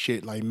type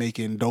shit, like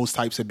making those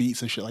types of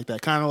beats and shit like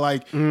that. Kind of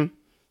like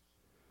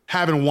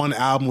having one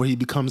album where he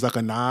becomes like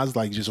a Nas,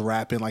 like just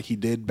rapping like he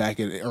did back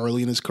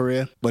early in his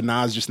career, but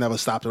Nas just never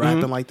stopped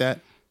rapping like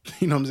that.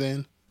 You know what I'm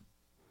saying?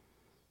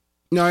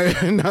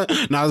 No,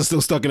 Nas is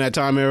still stuck in that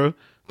time era.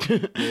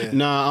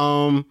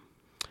 Yeah.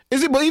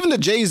 Is it? But even the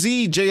Jay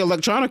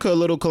Electronica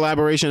little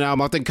collaboration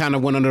album, I think kind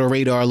of went under the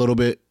radar a little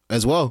bit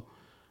as well.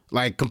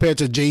 Like compared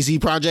to Jay-Z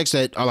projects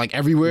that are like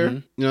everywhere.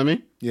 You know what I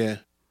mean? Yeah.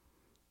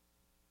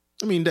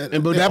 I mean, but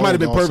that might have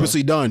been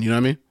purposely done. You know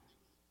what I mean?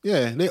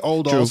 Yeah, they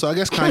old True. also. I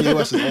guess Kanye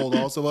West is old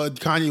also. But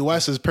Kanye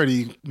West is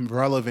pretty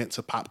relevant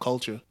to pop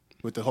culture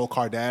with the whole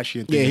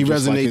Kardashian thing. Yeah, he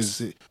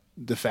resonates. Like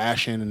the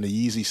fashion and the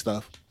Yeezy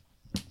stuff.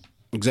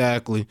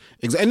 Exactly.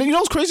 And you know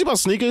what's crazy about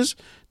sneakers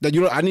that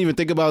I didn't even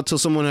think about until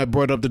someone had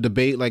brought up the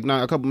debate, like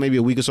maybe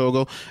a week or so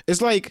ago.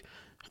 It's like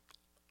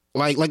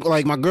my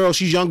girl,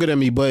 she's younger than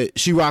me, but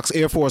she rocks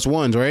Air Force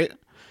Ones, right?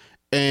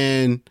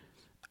 And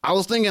I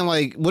was thinking,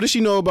 like, what does she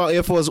know about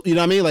Air Force? You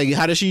know what I mean? Like,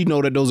 how does she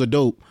know that those are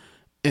dope?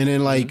 And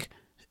then like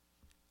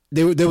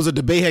there was a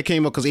debate that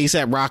came up because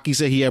A$AP Rocky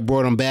said he had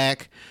brought them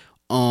back.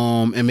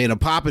 And made him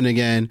popping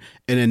again,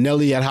 and then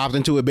Nelly had hopped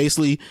into it.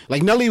 Basically,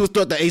 like Nelly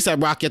thought that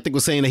A$AP Rocky, I think,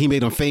 was saying that he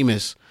made him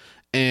famous,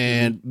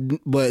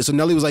 but so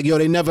Nelly was like, "Yo,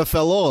 they never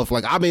fell off.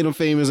 Like I made them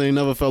famous, and they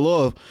never fell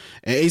off."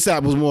 And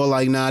A$AP was more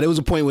like, "Nah, there was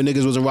a point where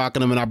niggas wasn't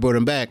rocking them, and I brought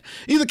them back."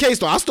 Either case,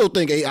 though, I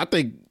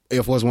think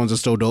Air Force Ones are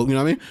still dope. You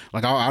know what I mean?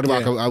 Like I'd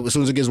rock as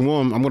soon as it gets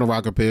warm, I'm gonna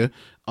rock a pair.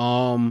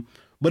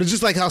 But it's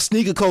just like how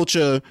sneaker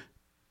culture.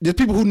 There's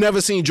people who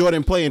never seen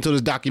Jordan play until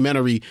this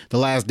documentary, The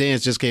Last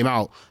Dance, just came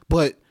out,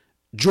 but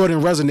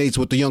Jordan resonates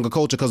with the younger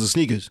culture because of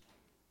sneakers.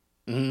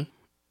 You know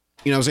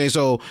what I'm saying?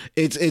 So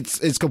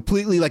it's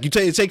completely like it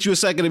takes you a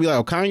second to be like,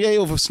 oh, Kanye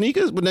over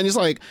sneakers, but then it's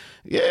like,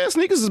 yeah,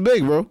 sneakers is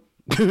big, bro.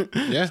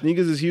 Yeah,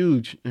 sneakers is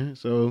huge.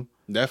 So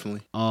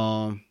definitely.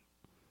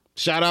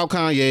 Shout out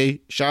Kanye.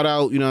 Shout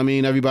out, you know what I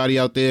mean, everybody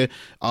out there.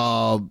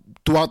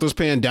 Throughout this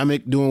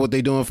pandemic, doing what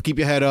they doing. Keep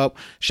your head up.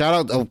 Shout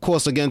out, of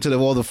course, again to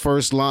all the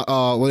first line,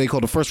 what they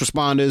call the first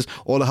responders,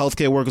 all the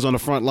healthcare workers on the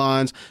front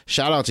lines.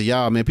 Shout out to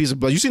y'all, man. Piece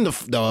of blood. You seen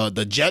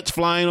the jets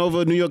flying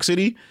over New York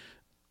City?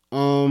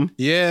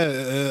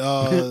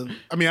 Yeah.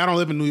 I mean, I don't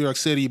live in New York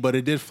City, but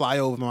it did fly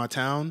over my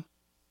town.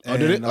 Oh,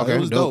 did it? Okay, it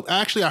was dope.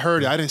 Actually, I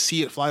heard it. I didn't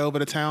see it fly over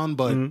the town,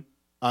 but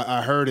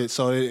I heard it.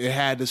 So it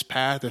had this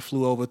path that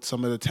flew over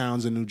some of the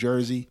towns in New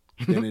Jersey.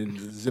 Then it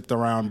zipped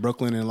around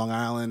Brooklyn and Long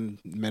Island,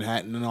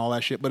 Manhattan, and all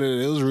that shit. But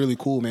it was really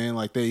cool, man.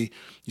 Like you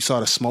saw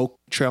the smoke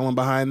trailing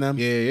behind them.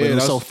 Yeah. But it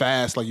was so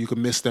fast, like you could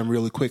miss them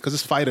really quick because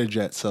it's fighter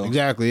jets. So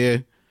exactly, yeah.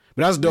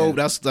 But that's dope.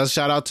 Yeah. That's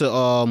shout out to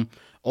all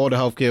the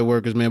healthcare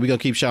workers, man. We're gonna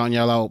keep shouting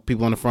y'all out,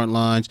 people on the front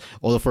lines,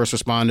 all the first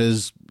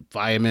responders,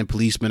 firemen,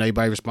 policemen,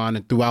 everybody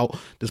responding throughout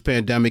this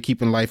pandemic,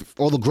 keeping life.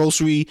 All the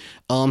grocery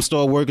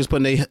store workers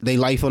putting they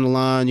life on the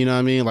line, you know what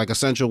I mean? Like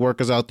essential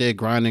workers out there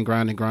grinding.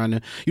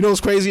 You know what's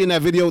crazy in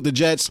that video with the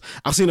jets?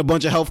 I've seen a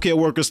bunch of healthcare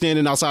workers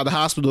standing outside the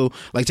hospital,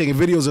 like taking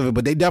videos of it,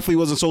 but they definitely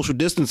wasn't social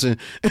distancing.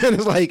 And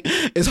it's like,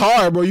 it's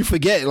hard, bro. You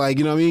forget, like,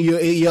 you know what I mean?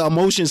 Your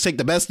emotions take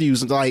the best of you.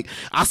 So like,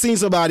 I seen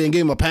somebody and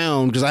gave him a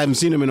pound because I haven't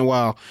seen him in a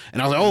while.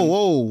 And I was like,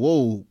 oh,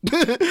 whoa.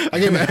 I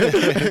gave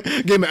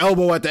him an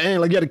elbow at the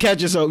end. Like, you got to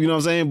catch yourself, you know what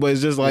I'm saying? But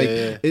it's just like,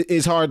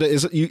 it's hard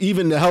to,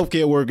 even the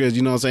healthcare workers,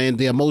 you know what I'm saying?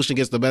 The emotion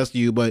gets the best of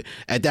you. But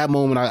at that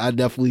moment, I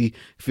definitely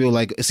feel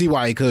like, see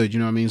why he could, you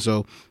know what I mean?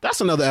 So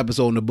that's another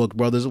episode in the book,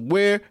 brothers.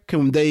 Where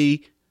can the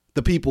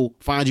people,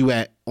 find you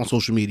at on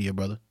social media,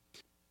 brother?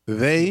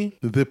 The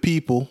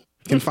people,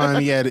 can find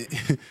me at it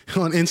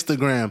on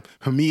Instagram,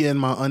 me and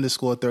my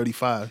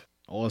 _35.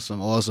 Awesome,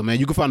 man.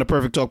 You can find the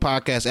Perfect Talk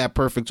podcast at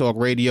Perfect Talk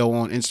Radio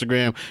on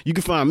Instagram. You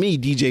can find me,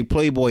 DJ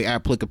Playboy,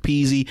 at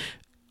Plickapeezy,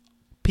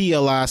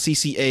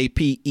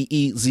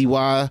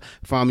 PLICCAPEEZY.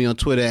 Find me on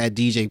Twitter at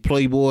DJ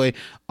Playboy.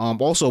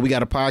 Also, we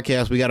got a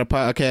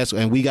podcast,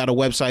 and we got a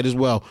website as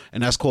well,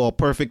 and that's called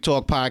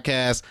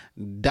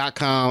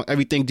perfecttalkpodcast.com.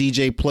 Everything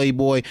DJ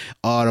Playboy,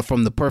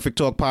 from the Perfect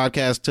Talk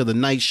podcast to the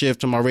night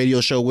shift to my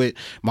radio show with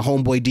my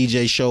homeboy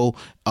DJ show,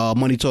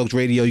 Money Talks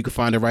Radio. You can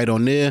find it right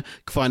on there. You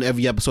can find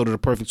every episode of the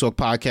Perfect Talk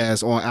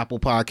podcast on Apple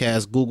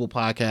Podcasts, Google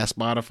Podcasts,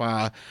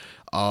 Spotify.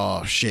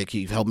 Oh shit,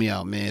 Keith, help me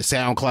out, man.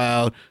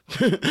 SoundCloud.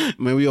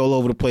 Man, we all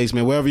over the place,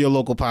 man. Wherever your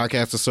local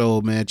podcast is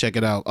sold, man, check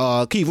it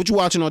out. Keith, what you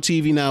watching on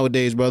TV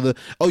nowadays, brother?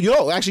 Oh, you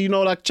know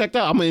what I checked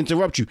out? I'm gonna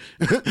interrupt you.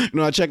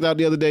 I checked out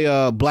the other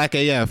day Black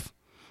AF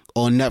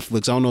on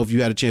Netflix. I don't know if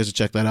you had a chance to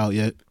check that out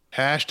yet.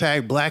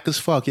 # black as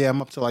fuck. Yeah,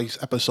 I'm up to like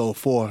episode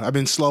 4. I've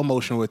been slow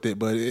motion with it,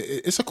 but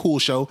it's a cool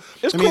show.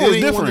 It's cool.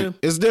 It's different.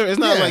 It's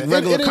not like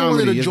regular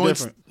comedy. It's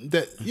different.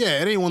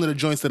 It ain't one of the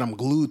joints that I'm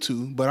glued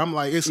to, but I'm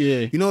like,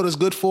 you know what it's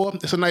good for?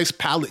 It's a nice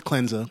palate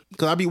cleanser.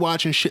 Because I be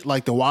watching shit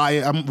like The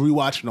Wire. I'm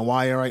rewatching The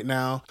Wire right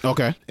now.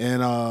 Okay.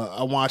 And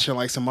I'm watching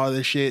like some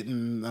other shit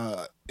and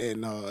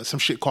some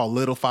shit called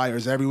Little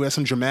Fires Everywhere,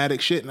 some dramatic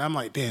shit. And I'm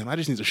like, damn, I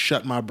just need to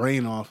shut my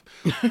brain off.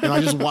 And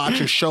I just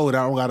watch a show that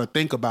I don't got to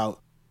think about.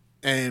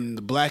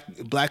 And black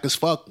as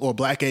fuck or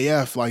Black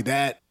AF like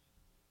that,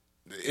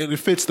 it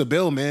fits the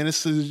bill, man.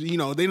 It's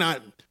they're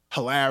not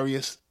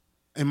hilarious,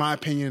 in my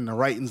opinion. The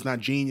writing's not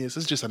genius.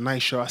 It's just a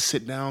nice show I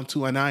sit down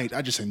to, and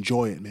I just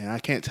enjoy it, man. I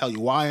can't tell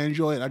you why I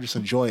enjoy it. I just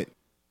enjoy it.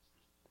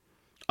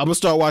 I'm gonna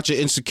start watching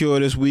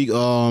Insecure this week.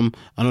 I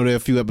know they're a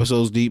few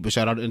episodes deep, but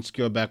shout out to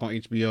Insecure back on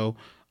HBO.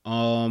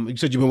 You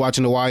said you've been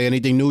watching The Wire.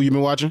 Anything new you've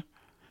been watching?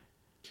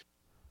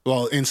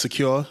 Well,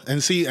 Insecure.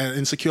 And see,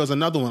 Insecure is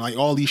another one. Like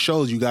all these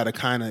shows, you gotta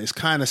it's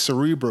kind of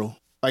cerebral.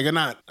 Like they're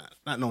not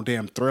no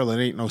damn thriller.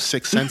 It ain't no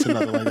Sixth Sense or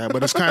nothing like that.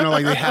 But it's kind of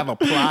like they have a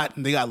plot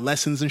and they got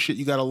lessons and shit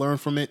you gotta learn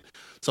from it.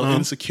 So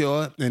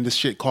Insecure and this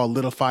shit called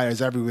Little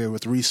Fires Everywhere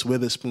with Reese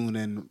Witherspoon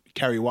and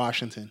Kerry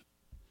Washington.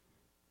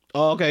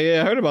 Oh, okay,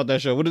 yeah, I heard about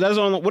that show. What is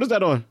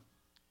that on?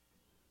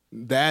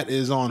 That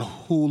is on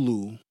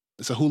Hulu.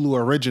 It's a Hulu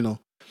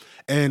original.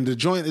 And the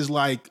joint is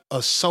like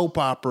a soap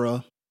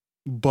opera,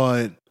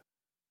 but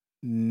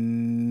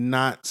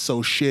not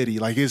so shitty.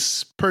 Like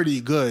it's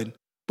pretty good,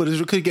 but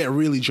it could get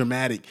really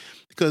dramatic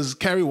because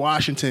Kerry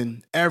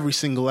Washington, every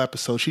single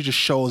episode, she just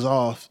shows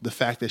off the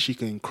fact that she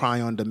can cry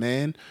on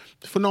demand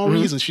for no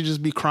reason. She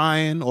just be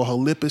crying or her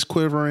lip is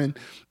quivering,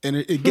 and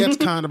it gets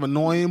kind of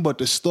annoying. But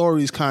the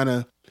story is kind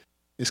of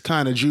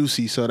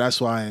juicy, so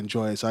that's why I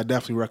enjoy it. So I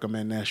definitely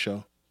recommend that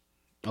show.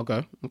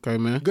 Okay,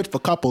 man. Good for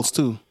couples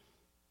too.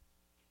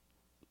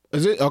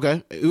 Is it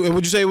okay? And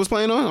would you say it was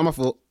playing on? I'm a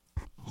fool.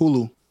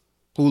 Hulu.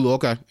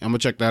 Okay. I'm gonna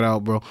check that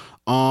out, bro.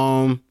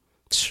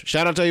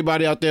 Shout out to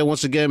everybody out there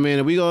once again, man.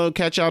 And we gonna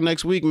catch y'all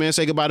next week, man.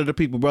 Say goodbye to the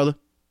people, brother.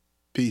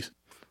 Peace.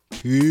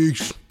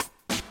 Peace.